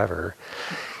asleep forever.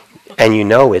 And you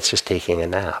know it's just taking a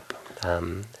nap.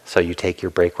 So you take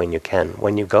your break when you can.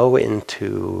 When you go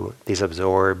into these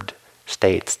absorbed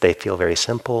states, they feel very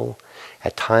simple.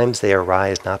 At times they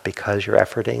arise not because you're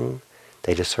efforting.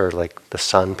 They just sort of like the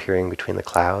sun peering between the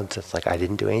clouds. It's like, I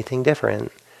didn't do anything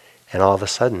different. And all of a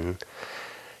sudden,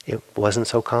 it wasn't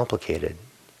so complicated.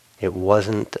 It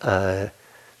wasn't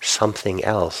something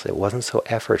else. It wasn't so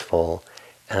effortful.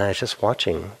 And I was just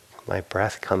watching my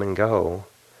breath come and go.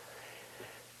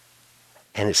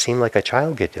 And it seemed like a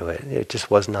child could do it. It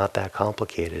just was not that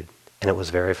complicated. And it was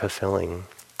very fulfilling.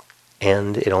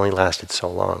 And it only lasted so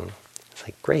long. It's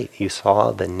like, great, you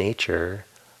saw the nature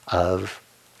of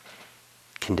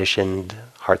conditioned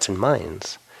hearts and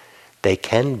minds. They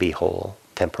can be whole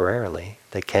temporarily.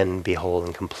 They can be whole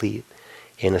and complete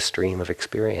in a stream of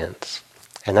experience.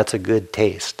 And that's a good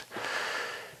taste.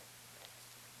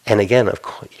 And again, of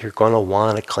course, you're going to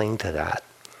want to cling to that.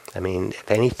 I mean,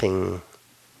 if anything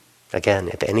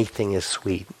is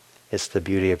sweet, it's the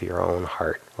beauty of your own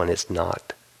heart when it's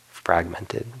not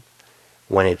fragmented,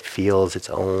 when it feels its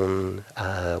own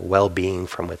well-being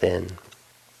from within.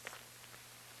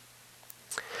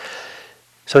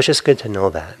 So it's just good to know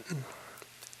that.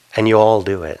 And you all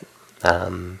do it.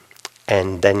 And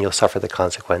then you'll suffer the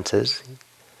consequences.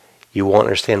 You won't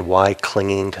understand why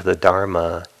clinging to the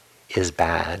Dharma is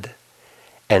bad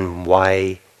and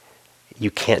why you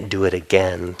can't do it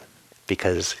again,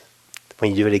 because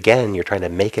when you do it again, you're trying to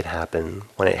make it happen.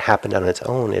 When it happened on its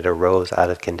own, it arose out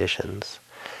of conditions.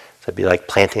 So it'd be like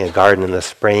planting a garden in the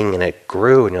spring and it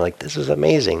grew and you're like, this is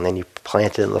amazing. Then you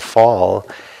plant it in the fall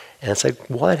and it's like,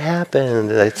 what happened?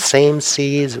 The same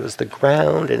seeds, it was the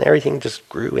ground and everything just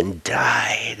grew and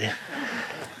died.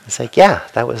 It's like, yeah,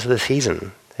 that was the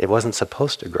season. It wasn't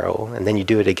supposed to grow. And then you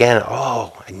do it again.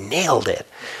 Oh, I nailed it.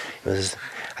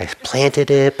 I planted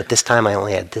it, but this time I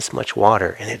only had this much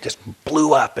water, and it just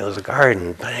blew up. It was a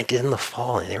garden, but I did in the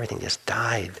fall, and everything just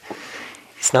died.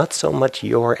 It's not so much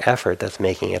your effort that's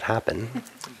making it happen.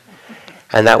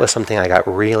 And that was something I got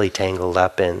really tangled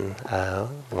up in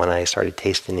when I started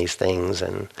tasting these things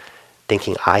and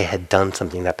thinking I had done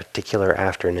something that particular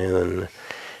afternoon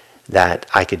that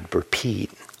I could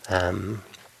repeat.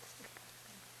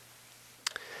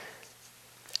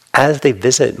 As they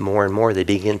visit more and more, they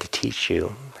begin to teach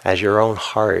you. As your own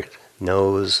heart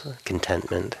knows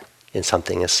contentment in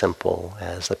something as simple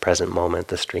as the present moment,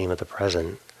 the stream of the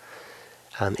present,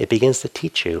 it begins to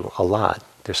teach you a lot.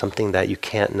 There's something that you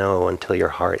can't know until your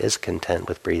heart is content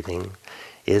with breathing,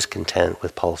 is content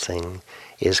with pulsing,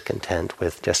 is content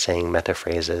with just saying metta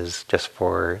phrases, just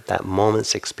for that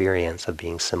moment's experience of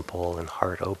being simple and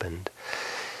heart opened.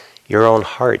 Your own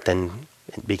heart then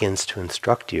it begins to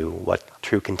instruct you what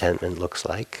true contentment looks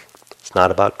like. It's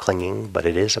not about clinging, but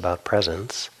it is about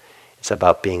presence. It's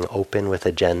about being open with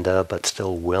agenda, but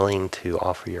still willing to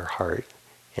offer your heart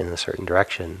in a certain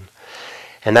direction.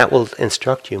 And that will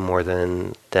instruct you more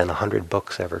than 100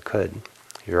 books ever could.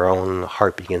 Your own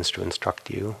heart begins to instruct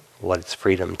you what its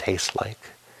freedom tastes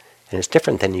like. And it's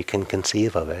different than you can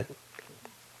conceive of it.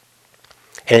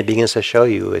 And it begins to show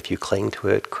you if you cling to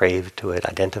it, crave to it,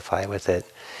 identify with it,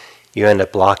 you end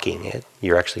up blocking it.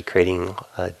 You're actually creating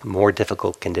more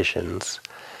difficult conditions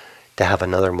to have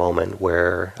another moment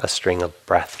where a string of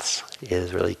breaths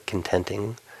is really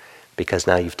contenting because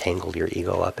now you've tangled your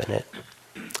ego up in it,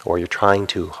 or you're trying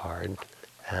too hard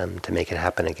to make it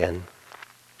happen again.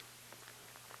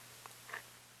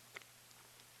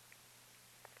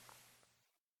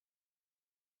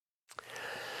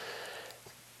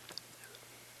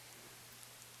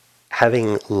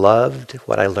 Having loved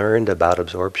what I learned about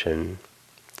absorption,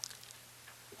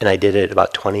 and I did it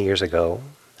about 20 years ago,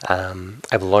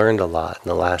 I've learned a lot in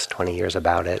the last 20 years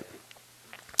about it.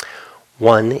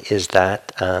 One is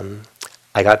that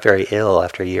I got very ill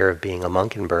after a year of being a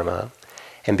monk in Burma,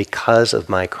 and because of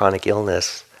my chronic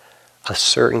illness, a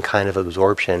certain kind of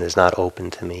absorption is not open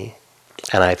to me,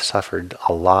 and I've suffered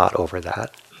a lot over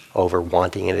that, over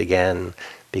wanting it again,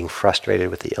 being frustrated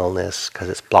with the illness because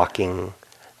it's blocking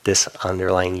this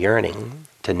underlying yearning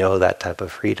to know that type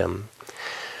of freedom.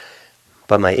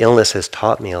 But my illness has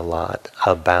taught me a lot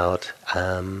about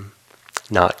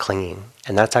not clinging.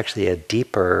 And that's actually a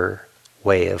deeper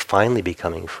way of finally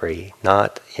becoming free,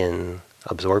 not in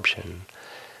absorption,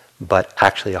 but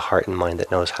actually a heart and mind that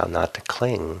knows how not to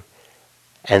cling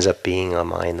ends up being a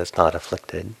mind that's not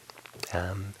afflicted.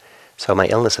 So my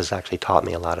illness has actually taught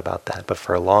me a lot about that. But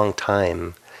for a long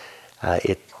time,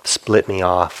 it split me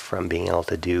off from being able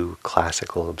to do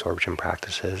classical absorption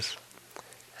practices.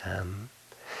 And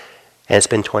it's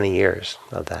been 20 years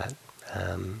of that.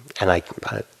 And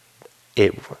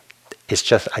it's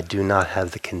just I do not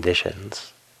have the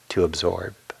conditions to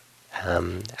absorb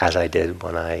as I did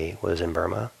when I was in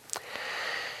Burma.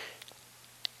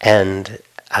 And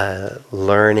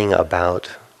learning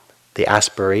about the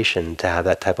aspiration to have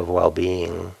that type of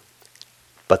well-being,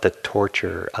 but the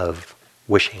torture of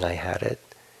wishing I had it,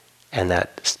 and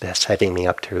that setting me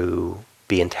up to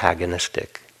be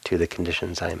antagonistic to the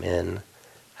conditions I'm in,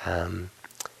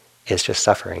 is just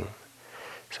suffering.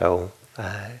 So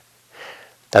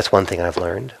that's one thing I've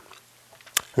learned.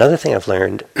 Another thing I've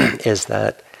learned is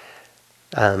that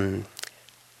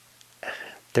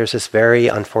there's this very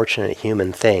unfortunate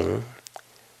human thing,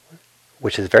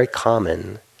 which is very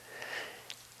common,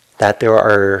 that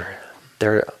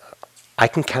I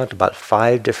can count about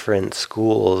 5 different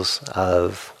schools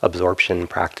of absorption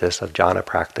practice, of jhana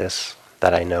practice,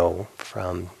 that I know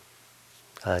from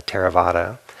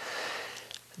Theravada.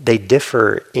 They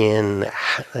differ in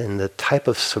the type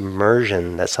of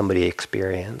submersion that somebody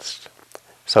experienced.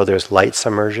 So there's light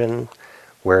submersion,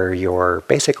 where you're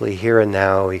basically here and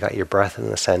now, you got your breath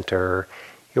in the center,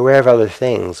 you're aware of other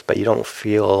things, but you don't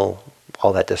feel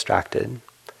all that distracted.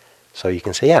 So you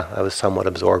can say, yeah, I was somewhat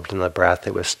absorbed in the breath,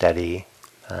 it was steady.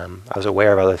 I was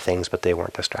aware of other things, but they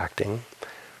weren't distracting.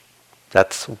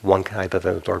 That's one type of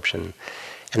absorption.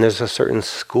 And there's a certain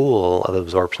school of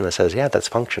absorption that says, yeah, that's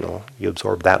functional. You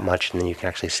absorb that much, and then you can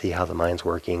actually see how the mind's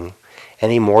working.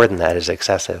 Any more than that is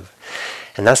excessive.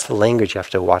 And that's the language you have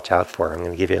to watch out for. I'm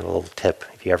going to give you a little tip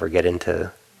if you ever get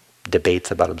into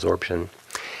debates about absorption.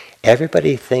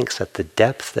 Everybody thinks that the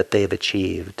depth that they've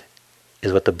achieved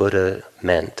is what the Buddha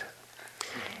meant.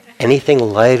 Anything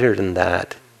lighter than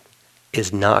that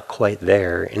is not quite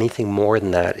there. Anything more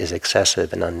than that is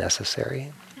excessive and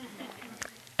unnecessary.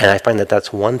 And I find that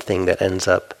that's one thing that ends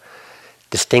up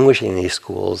distinguishing these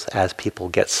schools as people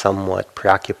get somewhat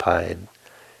preoccupied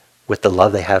with the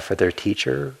love they have for their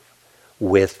teacher,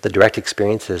 with the direct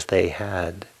experiences they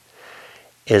had,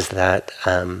 is that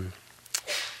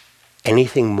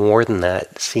anything more than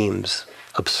that seems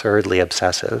absurdly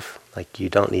obsessive. Like you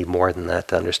don't need more than that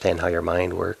to understand how your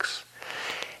mind works.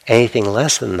 Anything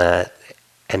less than that,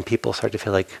 and people start to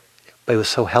feel like, but it was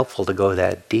so helpful to go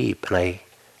that deep, and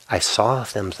I saw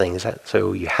them things,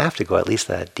 so you have to go at least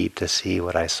that deep to see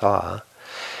what I saw.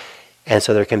 And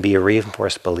so there can be a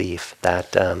reinforced belief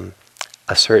that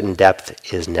a certain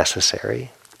depth is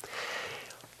necessary.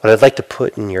 What I'd like to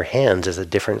put in your hands is a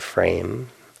different frame,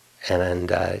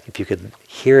 and if you could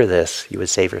hear this, you would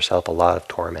save yourself a lot of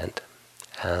torment.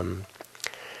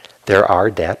 There are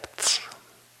depths.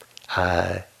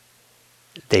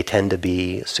 They tend to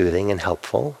be soothing and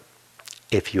helpful.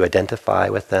 If you identify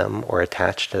with them or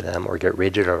attach to them or get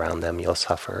rigid around them, you'll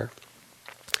suffer.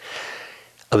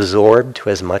 absorb to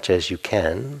as much as you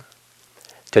can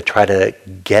to try to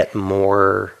get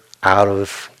more out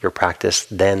of your practice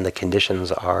than the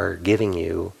conditions are giving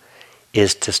you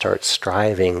is to start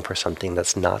striving for something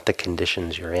that's not the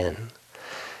conditions you're in.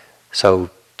 So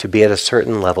to be at a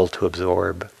certain level to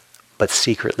absorb, but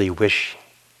secretly wish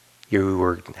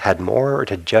you had more, or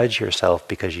to judge yourself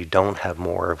because you don't have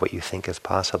more of what you think is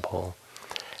possible,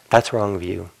 that's a wrong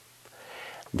view.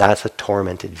 That's a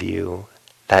tormented view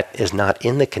that is not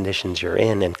in the conditions you're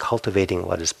in and cultivating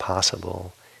what is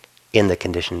possible in the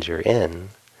conditions you're in.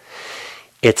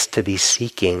 It's to be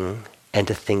seeking and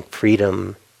to think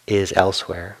freedom is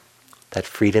elsewhere, that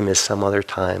freedom is some other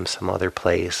time, some other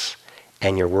place,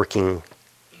 and you're working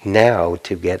now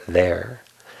to get there.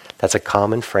 That's a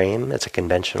common frame, it's a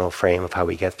conventional frame of how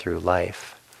we get through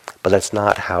life, but that's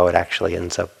not how it actually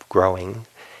ends up growing.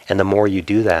 And the more you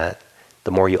do that,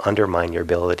 the more you undermine your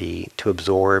ability to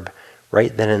absorb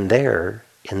right then and there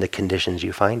in the conditions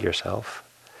you find yourself.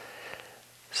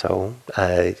 So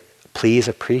please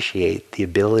appreciate the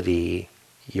ability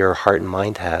your heart and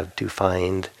mind have to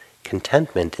find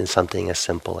contentment in something as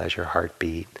simple as your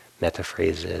heartbeat,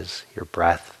 metaphrases, your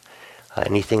breath,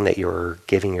 anything that you're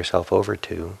giving yourself over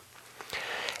to.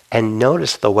 And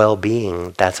notice the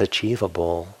well-being that's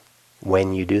achievable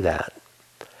when you do that.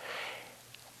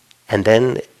 And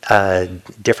then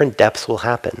different depths will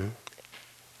happen.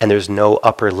 And there's no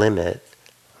upper limit.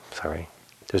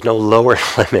 There's no lower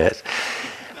limit.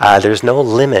 There's no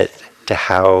limit to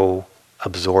how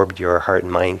absorbed your heart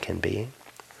and mind can be.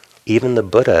 Even the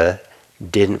Buddha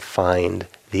didn't find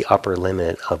the upper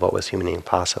limit of what was humanly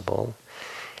possible.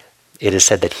 It is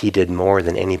said that he did more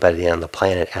than anybody on the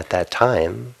planet at that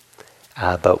time.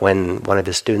 But when one of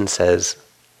his students says,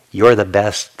 "You're the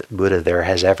best Buddha there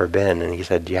has ever been," and he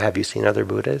said, "Yeah, have you seen other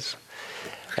Buddhas?"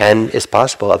 And it's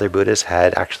possible other Buddhas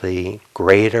had actually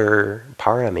greater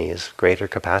paramis, greater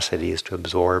capacities to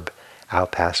absorb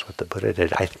out past what the Buddha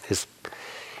did.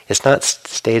 It's not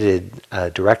stated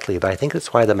directly, but I think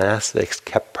that's why the monastics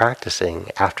kept practicing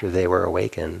after they were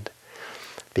awakened,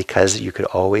 because you could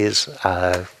always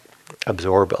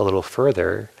absorb a little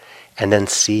further and then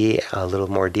see a little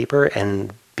more deeper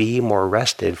and be more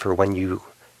rested for when you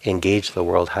engage the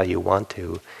world how you want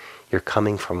to. You're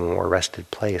coming from a more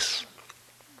rested place.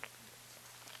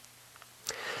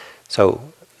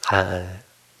 So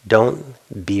don't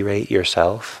berate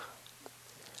yourself,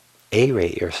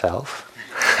 A-rate yourself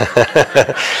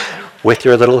with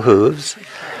your little hooves.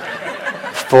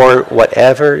 For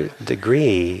whatever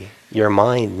degree your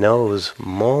mind knows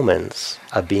moments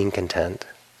of being content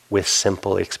with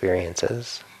simple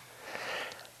experiences.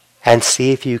 And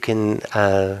see if you can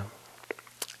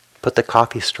put the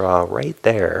coffee straw right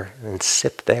there and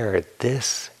sip there.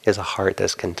 This is a heart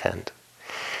that's content.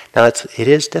 Now it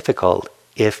is difficult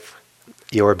if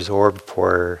you're absorbed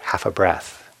for half a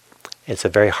breath. It's a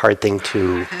very hard thing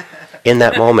to, in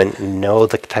that moment, know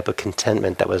the type of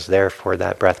contentment that was there for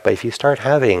that breath. But if you start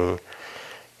having,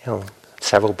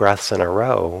 several breaths in a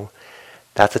row,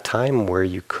 that's a time where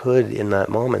you could, in that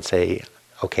moment, say,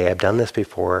 "Okay, I've done this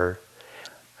before.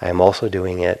 I'm also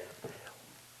doing it."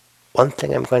 One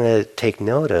thing I'm going to take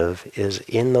note of is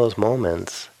in those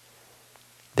moments,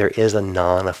 there is a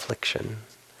non-affliction.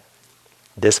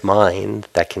 This mind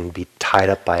that can be tied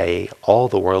up by all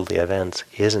the worldly events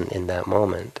isn't in that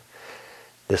moment.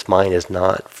 This mind is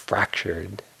not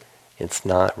fractured. It's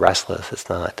not restless. It's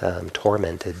not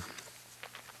tormented.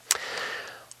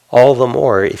 All the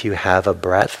more if you have a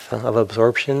breadth of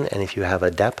absorption and if you have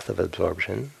a depth of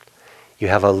absorption, you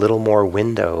have a little more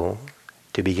window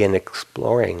to begin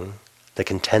exploring the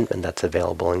contentment that's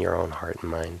available in your own heart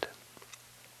and mind.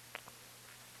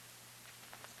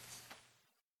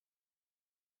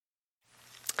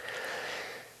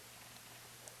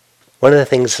 One of the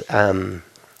things,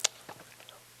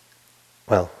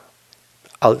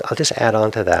 I'll just add on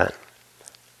to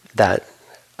that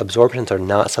absorptions are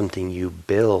not something you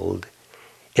build.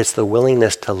 It's the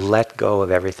willingness to let go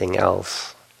of everything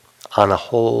else on a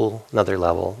whole another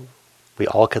level. We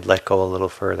all could let go a little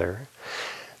further.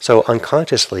 So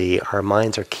unconsciously, our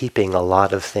minds are keeping a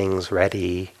lot of things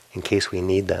ready in case we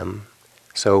need them.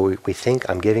 So we think,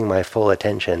 I'm giving my full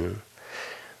attention,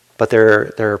 but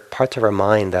there are parts of our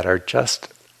mind that are just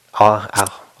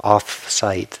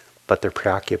off-site, but they're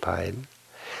preoccupied.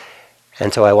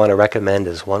 And so I want to recommend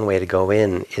as one way to go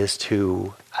in is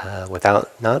to,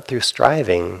 not through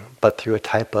striving, but through a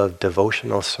type of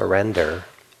devotional surrender.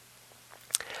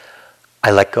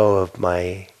 I let go of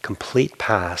my complete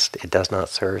past. It does not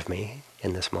serve me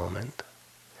in this moment.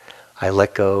 I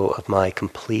let go of my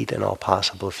complete and all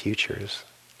possible futures.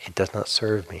 It does not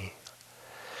serve me.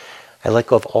 I let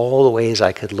go of all the ways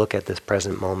I could look at this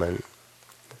present moment,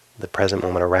 the present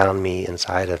moment around me,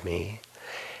 inside of me,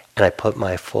 and I put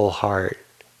my full heart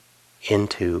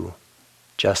into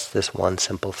just this one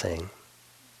simple thing.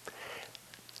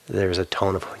 There's a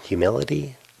tone of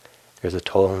humility, there's a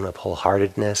tone of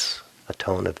wholeheartedness, a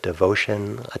tone of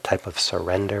devotion, a type of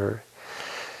surrender.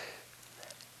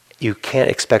 You can't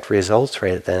expect results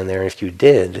right then and there. If you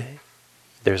did,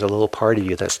 there's a little part of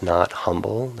you that's not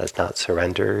humble, that's not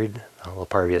surrendered, a little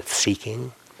part of you that's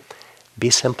seeking.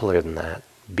 Be simpler than that.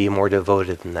 Be more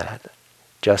devoted than that.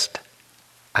 Just,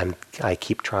 I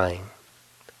keep trying.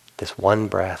 This one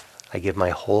breath, I give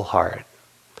my whole heart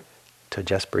to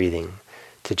just breathing,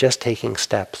 to just taking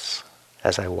steps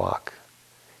as I walk.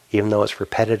 Even though it's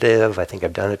repetitive, I think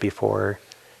I've done it before,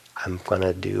 I'm going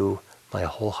to do my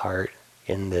whole heart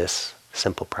in this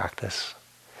simple practice.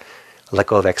 I let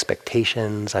go of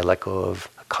expectations, I let go of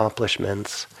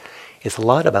accomplishments. It's a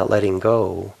lot about letting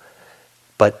go,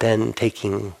 but then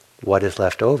taking what is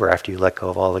left over after you let go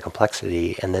of all the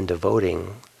complexity and then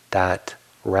devoting that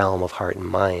realm of heart and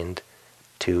mind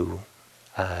to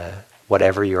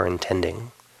whatever you're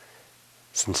intending.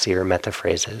 Sincere metta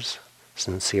phrases,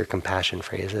 sincere compassion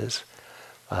phrases,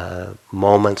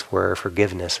 moments where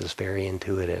forgiveness is very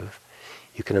intuitive.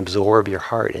 You can absorb your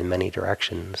heart in many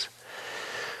directions,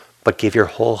 but give your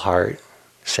whole heart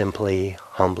simply,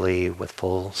 humbly, with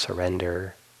full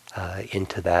surrender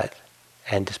into that,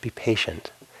 and just be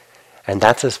patient. And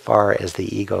that's as far as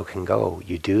the ego can go.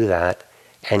 You do that,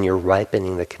 and you're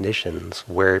ripening the conditions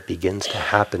where it begins to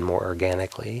happen more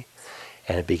organically,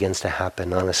 and it begins to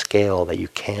happen on a scale that you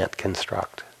can't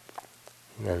construct.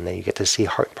 And then you get to see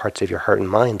parts of your heart and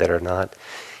mind that are not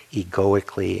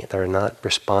egoically, that are not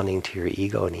responding to your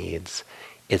ego needs.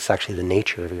 It's actually the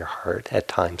nature of your heart at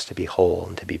times to be whole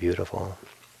and to be beautiful.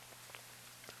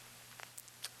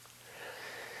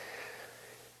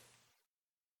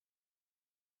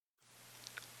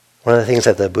 One of the things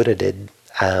that the Buddha did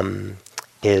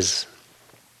is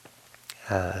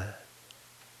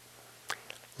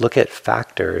look at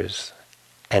factors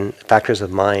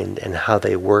of mind and how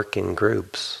they work in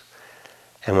groups.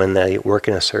 And when they work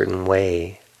in a certain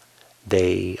way,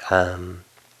 they have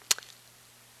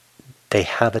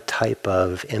a type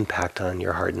of impact on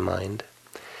your heart and mind.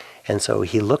 And so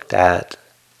he looked at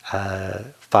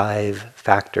 5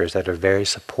 factors that are very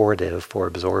supportive for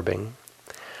absorbing.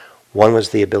 One was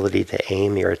the ability to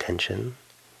aim your attention.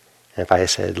 And if I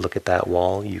said, look at that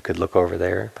wall, you could look over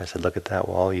there. If I said, look at that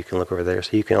wall, you can look over there.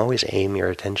 So you can always aim your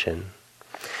attention.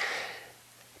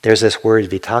 There's this word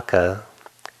vitakka,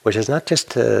 which is not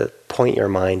just to point your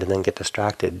mind and then get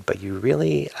distracted, but you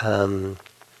really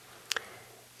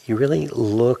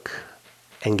look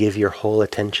and give your whole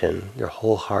attention, your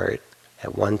whole heart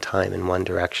at one time in one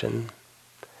direction.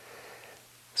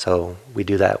 So we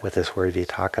do that with this word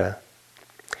vitakka.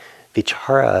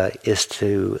 Vichara is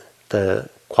to the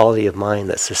quality of mind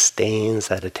that sustains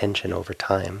that attention over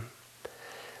time.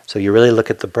 So you really look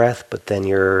at the breath, but then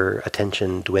your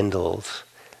attention dwindles.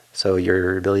 So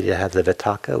your ability to have the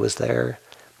vitakka was there,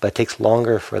 but it takes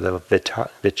longer for the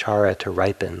vichara to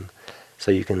ripen, so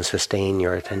you can sustain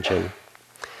your attention.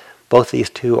 Both these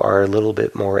two are a little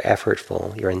bit more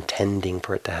effortful. You're intending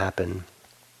for it to happen.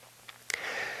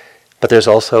 But there's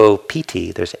also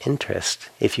piti, there's interest.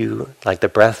 If you, like the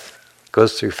breath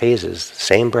goes through phases,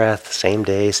 same breath, same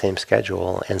day, same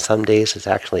schedule, and some days it's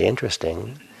actually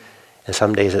interesting, and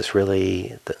some days it's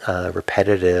really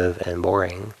repetitive and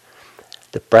boring.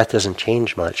 The breath doesn't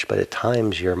change much, but at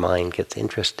times your mind gets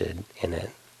interested in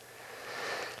it.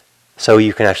 So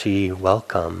you can actually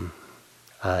welcome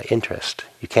interest.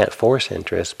 You can't force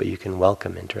interest, but you can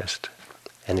welcome interest.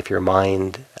 And if your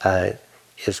mind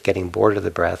is getting bored of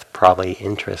the breath, probably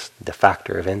interest, the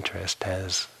factor of interest,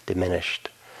 has diminished.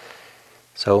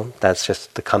 So that's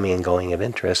just the coming and going of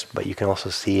interest, but you can also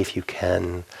see if you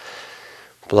can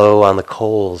blow on the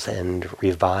coals and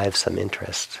revive some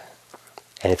interest.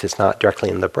 And if it's not directly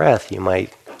in the breath, you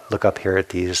might look up here at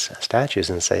these statues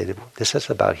and say, this is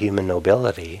about human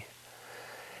nobility.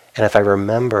 And if I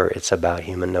remember it's about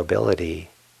human nobility,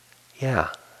 yeah,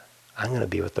 I'm going to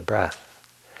be with the breath.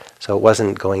 So it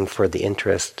wasn't going for the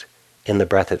interest in the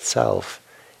breath itself.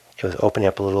 It was opening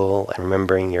up a little and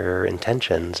remembering your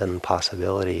intentions and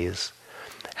possibilities.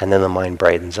 And then the mind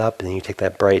brightens up, and then you take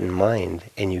that brightened mind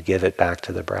and you give it back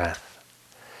to the breath.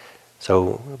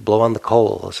 So blow on the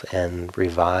coals and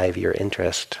revive your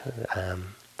interest. And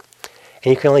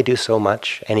you can only do so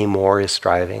much. Any more is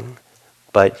striving.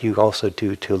 But you also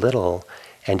do too little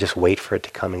and just wait for it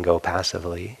to come and go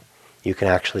passively. You can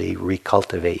actually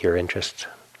recultivate your interest.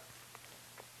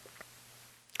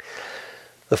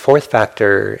 The fourth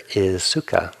factor is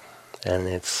sukha, and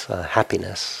it's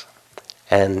happiness.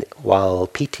 And while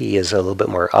PT is a little bit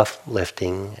more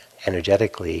uplifting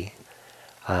energetically,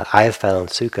 I have found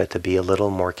sukha to be a little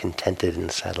more contented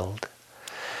and settled.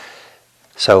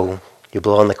 So you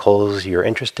blow on the coals, you're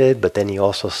interested, but then you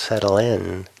also settle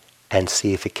in and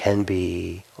see if it can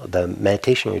be, the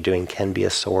meditation you're doing can be a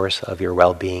source of your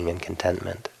well-being and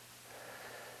contentment.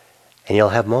 And you'll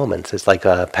have moments. It's like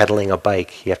pedaling a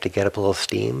bike. You have to get up a little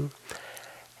steam,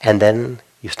 and then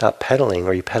you stop pedaling,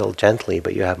 or you pedal gently,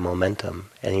 but you have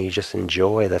momentum. And you just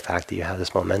enjoy the fact that you have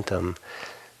this momentum.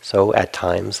 So at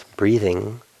times,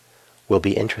 breathing will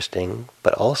be interesting,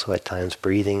 but also at times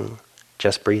breathing,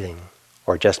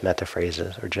 or just metta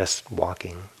phrases, or just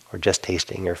walking, or just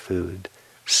tasting your food.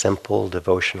 Simple,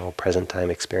 devotional,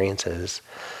 present-time experiences.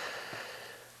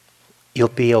 You'll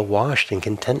be awash in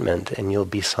contentment, and you'll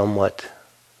be somewhat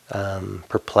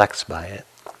perplexed by it.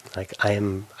 Like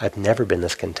I've never been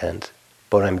this content.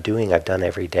 But what I'm doing, I've done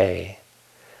every day.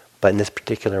 But in this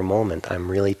particular moment, I'm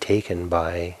really taken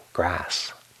by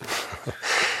grass.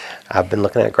 I've been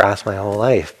looking at grass my whole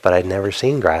life, but I'd never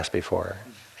seen grass before.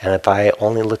 And if I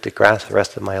only looked at grass the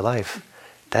rest of my life,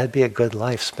 that'd be a good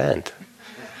life spent.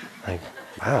 Like,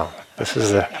 wow,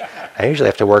 I usually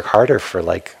have to work harder for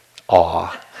like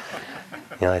awe.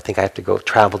 I think I have to go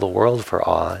travel the world for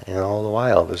awe, and all the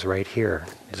while it was right here,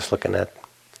 just looking at,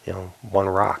 one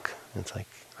rock. It's like,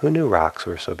 who knew rocks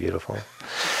were so beautiful?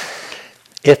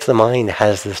 If the mind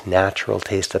has this natural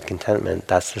taste of contentment,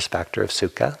 that's this factor of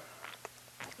sukha.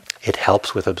 It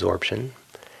helps with absorption,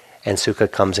 and sukha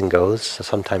comes and goes. So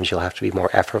sometimes you'll have to be more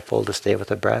effortful to stay with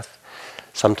the breath.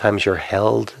 Sometimes you're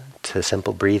held to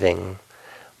simple breathing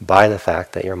by the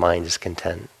fact that your mind is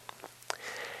content.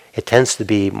 It tends to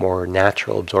be more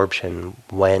natural absorption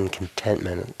when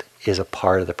contentment is a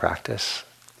part of the practice.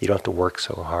 You don't have to work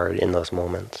so hard in those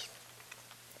moments.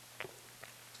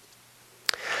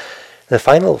 The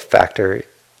final factor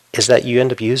is that you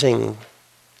end up using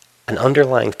an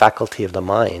underlying faculty of the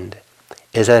mind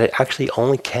is that it actually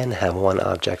only can have one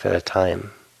object at a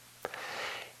time.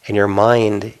 And your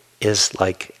mind is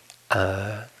like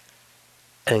an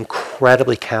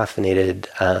incredibly caffeinated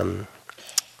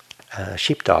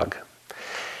sheepdog.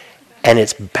 And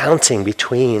it's bouncing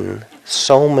between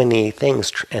so many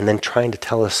things and then trying to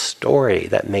tell a story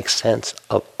that makes sense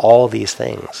of all these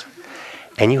things.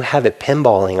 And you have it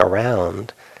pinballing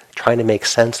around trying to make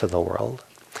sense of the world.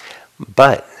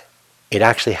 But it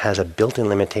actually has a built-in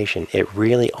limitation. It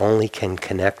really only can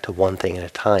connect to one thing at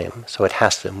a time. So it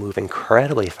has to move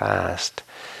incredibly fast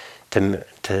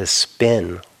to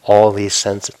spin all these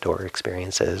sense door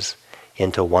experiences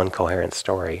into one coherent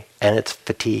story. And it's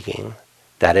fatiguing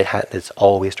that it's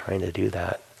always trying to do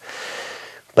that.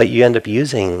 But you end up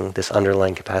using this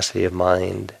underlying capacity of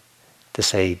mind to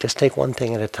say, just take one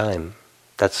thing at a time.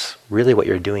 That's really what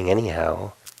you're doing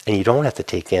anyhow. And you don't have to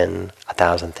take in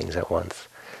 1,000 things at once.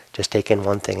 Just take in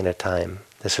one thing at a time.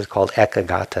 This is called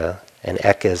ekagata, and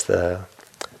ek is the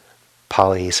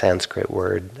Pali Sanskrit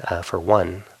word for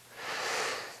one.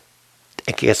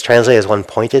 It gets translated as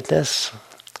one-pointedness.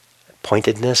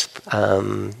 Pointedness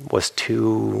was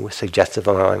too suggestive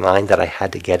of my mind that I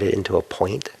had to get it into a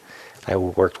point. I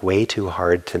worked way too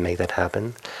hard to make that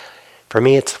happen. For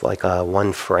me, it's like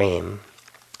one frame.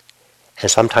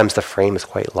 And sometimes the frame is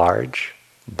quite large,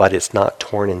 but it's not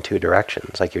torn in two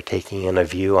directions. Like you're taking in a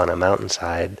view on a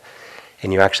mountainside,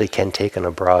 and you actually can take in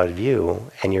a broad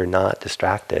view, and you're not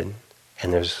distracted,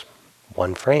 and there's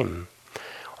one frame.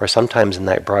 Or sometimes in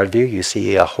that broad view, you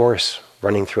see a horse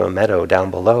running through a meadow down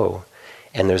below,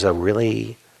 and there's a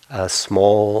really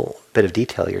small bit of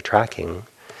detail you're tracking.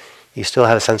 You still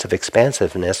have a sense of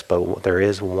expansiveness, but there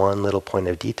is one little point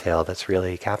of detail that's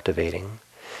really captivating.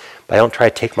 But I don't try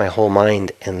to take my whole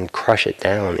mind and crush it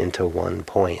down into one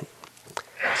point.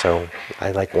 So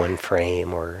I like one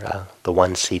frame or the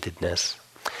one-seatedness.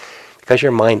 Because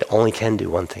your mind only can do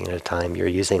one thing at a time, you're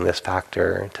using this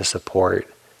factor to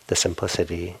support the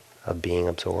simplicity of being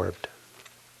absorbed.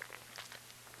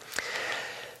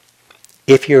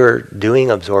 If you're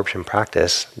doing absorption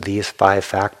practice, these 5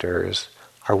 factors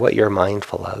are what you're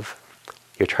mindful of.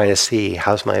 You're trying to see,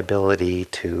 how's my ability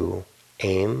to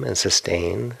aim and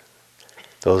sustain?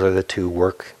 Those are the 2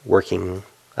 working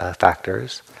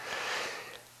factors.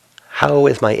 How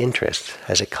is my interest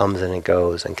as it comes and it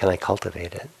goes, and can I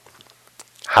cultivate it?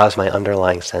 How's my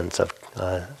underlying sense of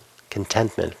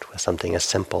contentment with something as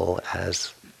simple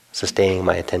as sustaining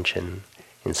my attention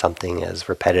in something as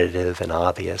repetitive and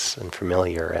obvious and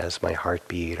familiar as my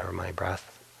heartbeat or my breath?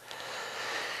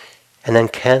 And then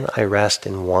can I rest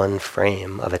in one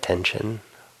frame of attention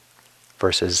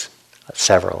versus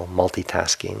several,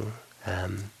 multitasking.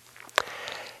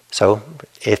 So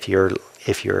if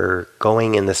you're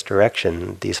going in this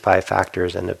direction, these 5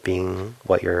 factors end up being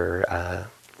what you're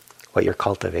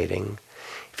cultivating.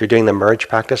 If you're doing the merge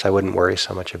practice, I wouldn't worry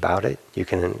so much about it.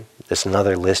 There's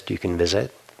another list you can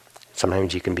visit.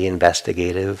 Sometimes you can be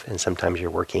investigative, and sometimes you're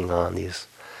working on these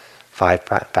 5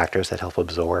 factors that help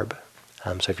absorb.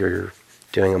 So if you're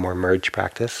doing a more merge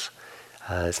practice,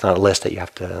 it's not a list that you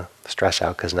have to stress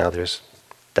out, because now there's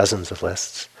dozens of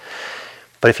lists.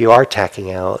 But if you are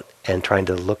tacking out and trying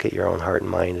to look at your own heart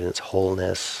and mind and its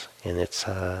wholeness and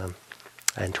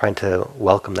and trying to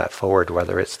welcome that forward,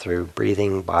 whether it's through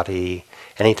breathing, body,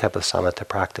 any type of samatha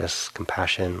practice,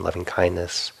 compassion, loving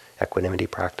kindness, equanimity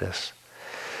practice,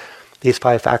 these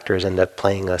 5 factors end up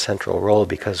playing a central role,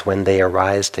 because when they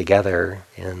arise together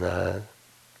in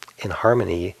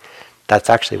harmony, that's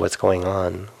actually what's going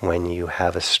on when you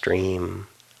have a stream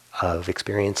of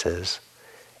experiences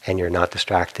and you're not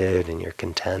distracted and you're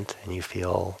content and you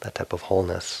feel that type of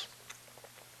wholeness.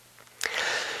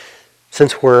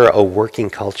 Since we're a working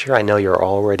culture, I know you're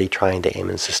already trying to aim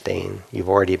and sustain. You've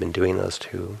already been doing those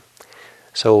 2.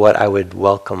 So what I would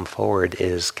welcome forward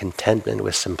is contentment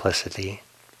with simplicity.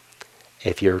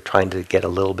 If you're trying to get a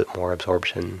little bit more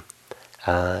absorption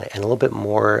and a little bit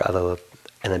more of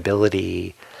an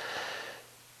ability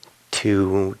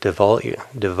to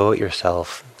devote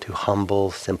yourself to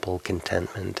humble, simple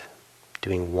contentment,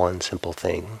 doing one simple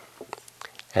thing,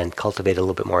 and cultivate a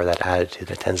little bit more of that attitude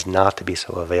that tends not to be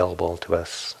so available to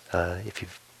us if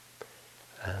you've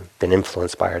been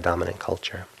influenced by our dominant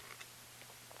culture.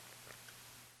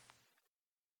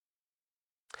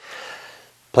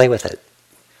 Play with it.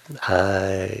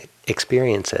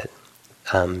 Experience it.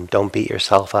 Don't beat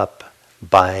yourself up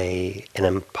by an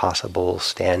impossible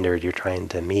standard you're trying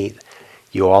to meet.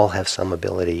 You all have some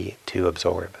ability to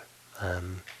absorb.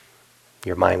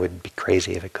 Your mind would be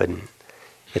crazy if it couldn't.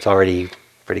 It's already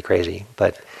pretty crazy,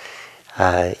 but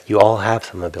you all have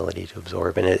some ability to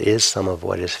absorb, and it is some of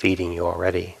what is feeding you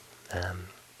already.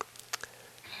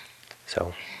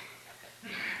 So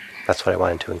that's what I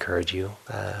wanted to encourage you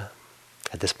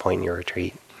at this point in your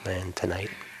retreat and tonight.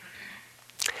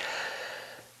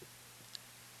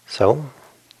 So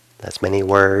that's many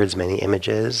words, many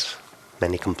images,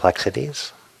 many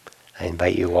complexities. I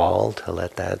invite you all to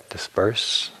let that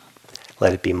disperse.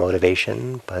 Let it be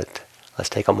motivation, but let's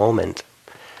take a moment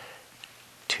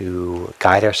to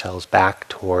guide ourselves back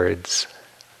towards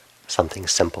something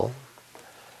simple,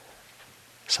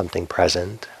 something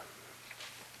present.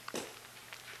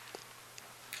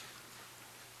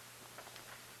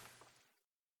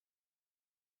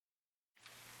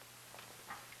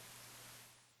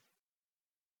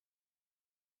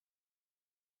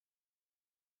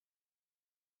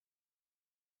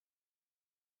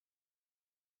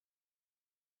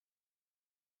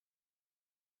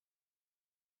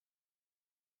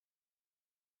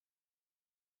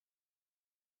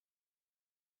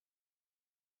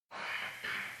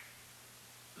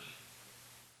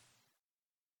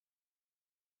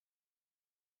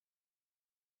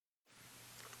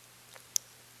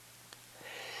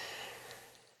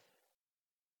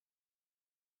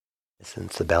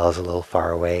 Since the bell is a little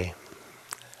far away,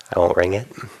 I won't ring it.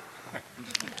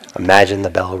 Imagine the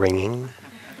bell ringing.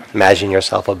 Imagine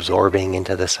yourself absorbing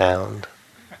into the sound.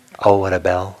 Oh, what a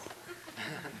bell.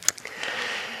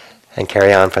 And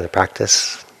carry on for the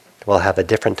practice. We'll have a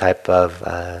different type of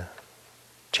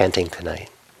chanting tonight.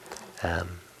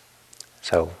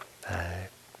 So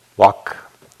walk.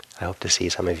 I hope to see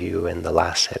some of you in the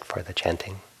last set for the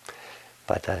chanting.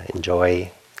 But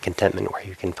enjoy contentment where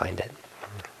you can find it.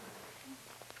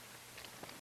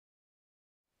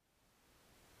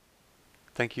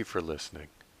 Thank you for listening.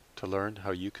 To learn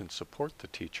how you can support the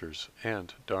teachers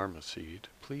and Dharma Seed,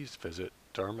 please visit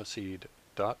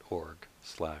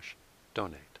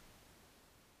dharmaseed.org/donate.